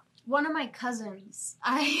 Yeah. One of my cousins,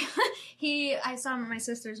 I saw him at my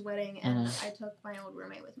sister's wedding, and I took my old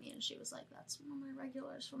roommate with me, and she was like, "That's one of my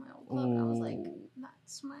regulars from my old club." And I was like,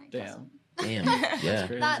 "That's my cousin." Damn. Yeah.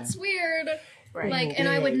 That's weird. Right. Like, and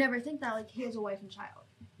I would never think that. Like, he has a wife and child.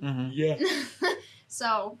 Yeah.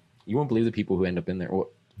 So. You won't believe the people who end up in there.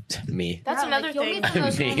 Well, me. That's another thing.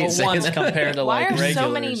 Ones compared to like regulars. Why are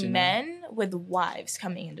so many men with wives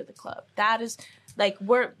coming into the club? That is like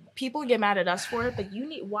people get mad at us for it, but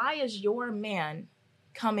why is your man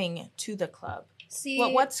coming to the club? See,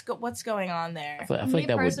 what's going on there? I feel like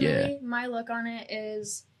that would. My look on it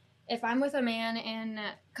is, if I'm with a man, and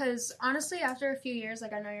because honestly, after a few years,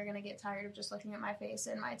 like, I know you're gonna get tired of just looking at my face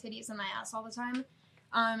and my titties and my ass all the time.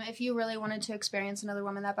 If you really wanted to experience another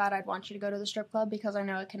woman that bad, I'd want you to go to the strip club, because I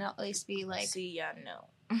know it can at least be like. See, yeah,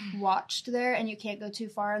 no. watched there, and you can't go too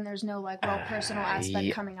far, and there's no like real personal aspect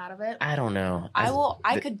yeah. coming out of it. I don't know.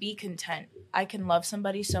 I could be content. I can love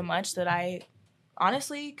somebody so much that I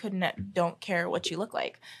honestly don't care what you look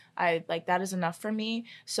like. I like that is enough for me.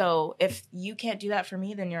 So if you can't do that for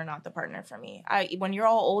me, then you're not the partner for me. When you're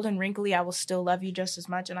all old and wrinkly, I will still love you just as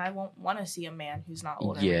much, and I won't want to see a man who's not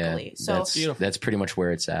old and wrinkly. So that's pretty much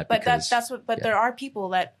where it's at. But there are people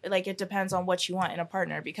that like it depends on what you want in a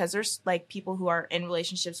partner, because there's like people who are in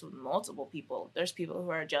relationships with multiple people. There's people who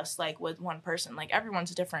are just like with one person. Like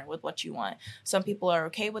everyone's different with what you want. Some people are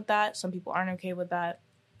okay with that. Some people aren't okay with that.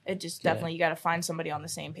 It just definitely you got to find somebody on the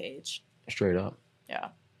same page. Straight up. Yeah.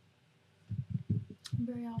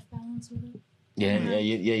 Very off balance with it. Yeah.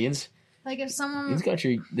 Yin's Like if someone got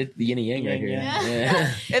the yin and yang right here.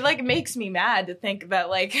 Yeah. It like makes me mad to think that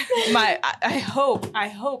like I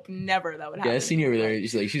hope never that would happen. Yeah, I seen you over there.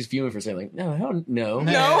 She's fuming for saying like, no, no,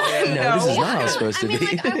 this is not how it's supposed to be.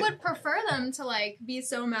 Like, I would prefer them to like be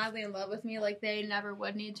so madly in love with me, like they never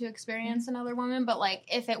would need to experience another woman. But like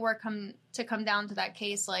if it were come down to that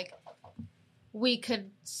case, like we could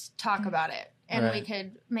talk about it and we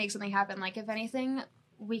could make something happen. Like if anything,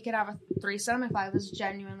 we could have a threesome if I was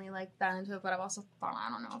genuinely like that into it. But I've also thought, I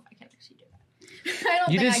don't know if I can actually do that. I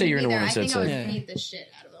don't You think did I say could you're in a be woman, there. so I it's think I like- would beat the shit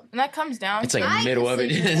out of them. And that comes down It's to like middle of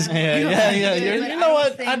it. Yeah. You know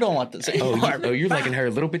what? I don't want this anymore. You're liking her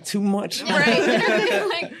a little bit too much. Right.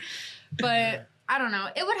 Like, but I don't know.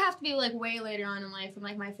 It would have to be like way later on in life, in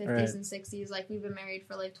like my 50s and 60s. Like we've been married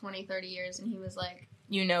for like 20, 30 years, and he was like,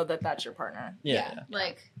 you know that's your partner. Yeah.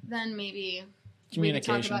 Like then maybe we could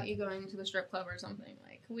Communication. talk about you going to the strip club or something.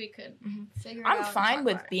 Like we could figure it out. I'm and fine talk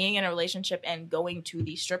with about it. being in a relationship and going to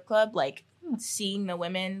the strip club, like seeing the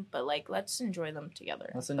women, but like let's enjoy them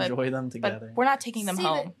together. Let's enjoy them together. But we're not taking them See,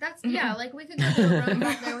 home. That's yeah. Like we could go to a room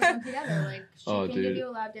back there with them together. Like she Oh, can dude. give you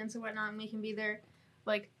a lap dance and whatnot, and we can be there.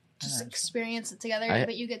 Like just experience it together.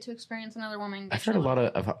 But you get to experience another woman. I've heard a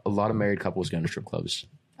lot of married couples going to strip clubs.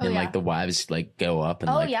 Oh, And yeah. like the wives like go up and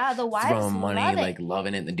Oh like yeah, the wives throwing money, love it. like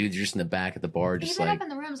loving it. And the dude's just in the back at the bar, just Even like up in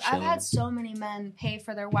the rooms, chilling. I've had so many men pay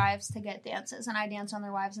for their wives to get dances, and I dance on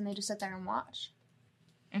their wives, and they just sit there and watch.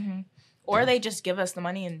 Or they just give us the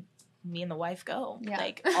money and me and the wife go. Yeah.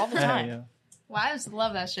 Like all the time. Yeah. Wives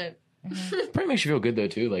love that shit. probably makes you feel good though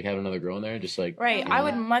too, like having another girl in there, just like Right. Yeah. I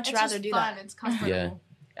would much It's rather just do fun. that. It's comfortable. Yeah.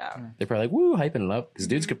 Yeah. they're probably like woo hyping it up because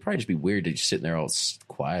dudes could probably just be weird to just sitting there all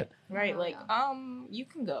quiet. Right. Oh, Like, yeah. you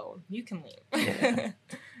can go. You can leave. Yeah.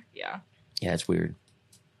 Yeah. Yeah, it's weird.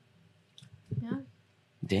 Yeah.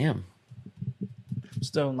 Damn.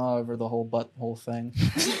 Still not over the whole butthole thing.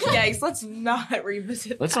 Yikes, let's not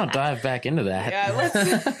revisit Let's that. not dive back into that. Yeah,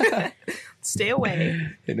 let's stay away.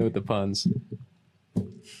 Hitting it with the puns.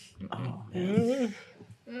 Oh man.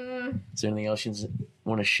 Is there anything else you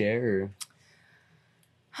want to share?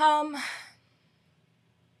 Or?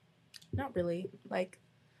 Not really. Like,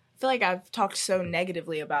 I feel like I've talked so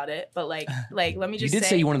negatively about it, but like let me You just did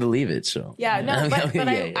say you wanted to leave it, so Yeah, no, but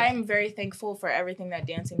Yeah. I'm very thankful for everything that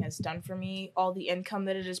dancing has done for me. All the income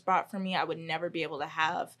that it has brought for me. I would never be able to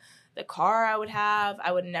have the car I would have.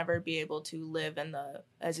 I would never be able to live in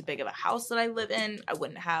as big of a house that I live in. I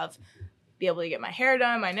wouldn't be able to get my hair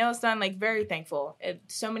done, my nails done. Like, very thankful.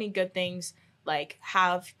 So many good things like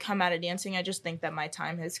have come out of dancing. I just think that my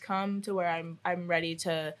time has come to where I'm ready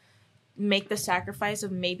to make the sacrifice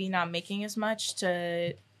of maybe not making as much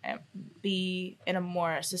to be in a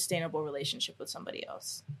more sustainable relationship with somebody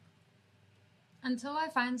else. Until I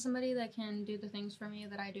find somebody that can do the things for me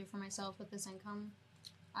that I do for myself with this income,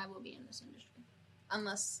 I will be in this industry.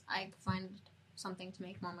 Unless I find something to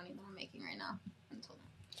make more money than I'm making right now. Until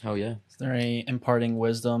then. Oh yeah. Is there any imparting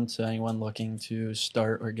wisdom to anyone looking to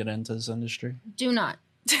start or get into this industry? Do not.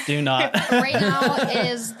 Do not. Right now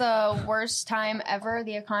is the worst time ever.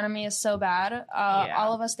 The economy is so bad.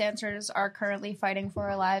 All of us dancers are currently fighting for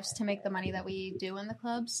our lives to make the money that we do in the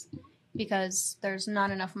clubs because there's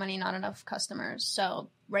not enough money, not enough customers. So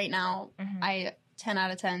right now, I 10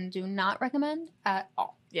 out of 10 do not recommend at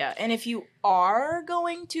all. Yeah, and if you are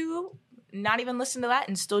going to not even listen to that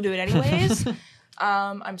and still do it anyways,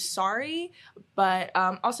 I'm sorry, but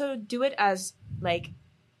also do it as like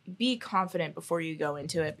be confident before you go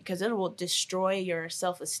into it because it will destroy your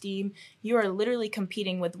self-esteem. You are literally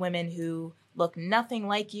competing with women who look nothing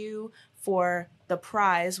like you for the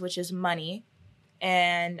prize, which is money.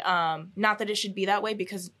 And not that it should be that way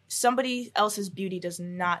because somebody else's beauty does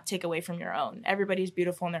not take away from your own. Everybody's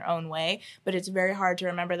beautiful in their own way, but it's very hard to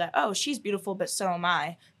remember that, oh, she's beautiful, but so am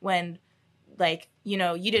I. When, like, you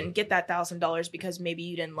know, you didn't get that $1,000 because maybe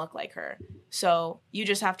you didn't look like her. So you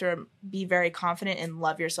just have to be very confident and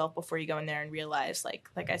love yourself before you go in there and realize,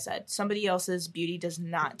 like I said, somebody else's beauty does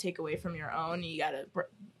not take away from your own. You got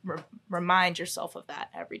to remind yourself of that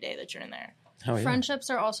every day that you're in there. Oh, yeah. Friendships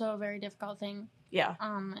are also a very difficult thing. Yeah.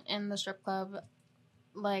 In the strip club,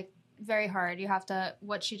 like, very hard. You have to,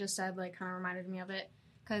 what she just said, like, kind of reminded me of it.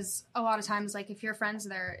 Because a lot of times, like, if your friend's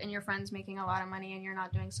there and your friend's making a lot of money and you're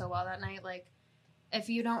not doing so well that night, like, if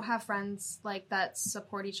you don't have friends, like, that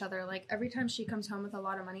support each other, like, every time she comes home with a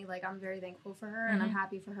lot of money, like, I'm very thankful for her and I'm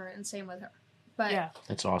happy for her, and same with her. But yeah,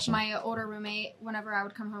 that's awesome. My older roommate, whenever I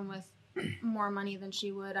would come home with more money than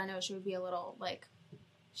she would, I know she would be a little, like,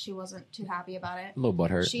 she wasn't too happy about it. A little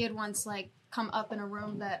butthurt. She had once, like, come up in a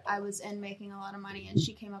room that I was in making a lot of money, and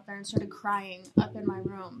she came up there and started crying up in my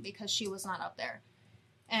room because she was not up there.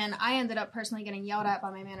 And I ended up personally getting yelled at by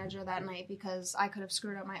my manager that night because I could have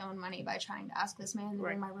screwed up my own money by trying to ask this man to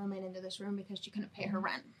bring my roommate into this room because she couldn't pay her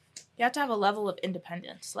rent. You have to have a level of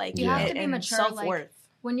independence, like, you have to be mature, self-worth. like,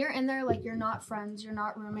 when you're in there, like, you're not friends, you're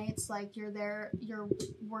not roommates, like, you're there, you're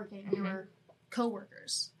working, you're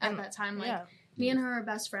co-workers at that time. Like, me and her are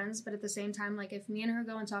best friends, but at the same time, like, if me and her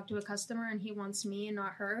go and talk to a customer and he wants me and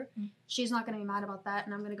not her, she's not going to be mad about that,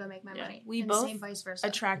 and I'm going to go make my money. We and both same vice versa.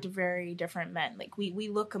 attract very different men. Like, we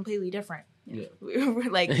look completely different. Yeah. We're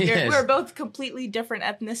like, Yes. we're both completely different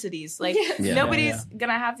ethnicities. Like, nobody's going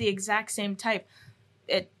to have the exact same type.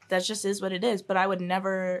 That just is what it is. But I would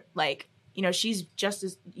never, like, you know, she's just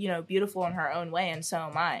as, you know, beautiful in her own way, and so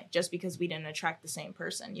am I, just because we didn't attract the same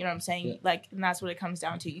person. You know what I'm saying? Yeah. Like, and that's what it comes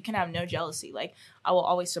down to. You can have no jealousy. Like, I will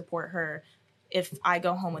always support her if I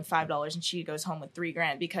go home with $5 and she goes home with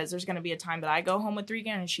 $3,000, because there's going to be a time that I go home with $3,000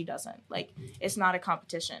 and she doesn't. Like, it's not a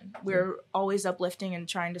competition. We're always uplifting and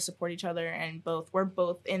trying to support each other, and we're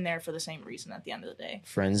both in there for the same reason at the end of the day.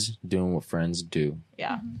 Friends doing what friends do.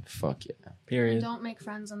 Yeah. Fuck yeah. Period. And don't make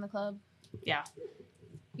friends in the club. Yeah.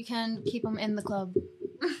 You can keep them in the club.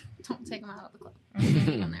 Don't take them out of the club. Leave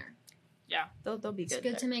them there. Yeah. They'll be good. It's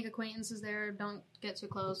good to make acquaintances there. Don't get too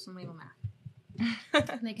close and leave them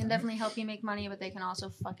there. They can definitely help you make money, but they can also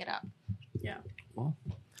fuck it up. Yeah. Well,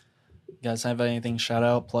 You guys have anything shout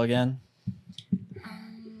out, plug in?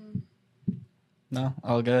 No?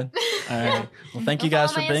 All good? All right. Well, thank you Go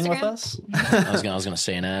guys follow for my being with Instagram. us. I was gonna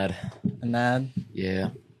say an ad. An ad. Yeah.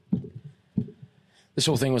 This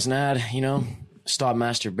whole thing was an ad, you know. Stop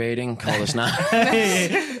masturbating. Call us now.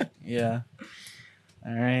 Yeah.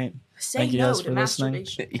 All right. Say Thank you no guys to for listening.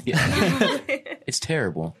 masturbation. Yeah. It's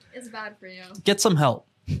terrible. It's bad for you. Get some help.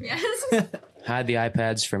 Yes. Hide the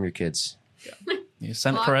iPads from your kids. You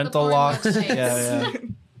sent Lock the parental porn locks. websites.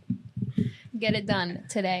 Yeah. Get it done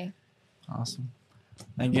today. Awesome.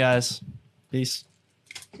 Thank you guys. Peace.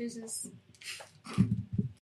 Deuces.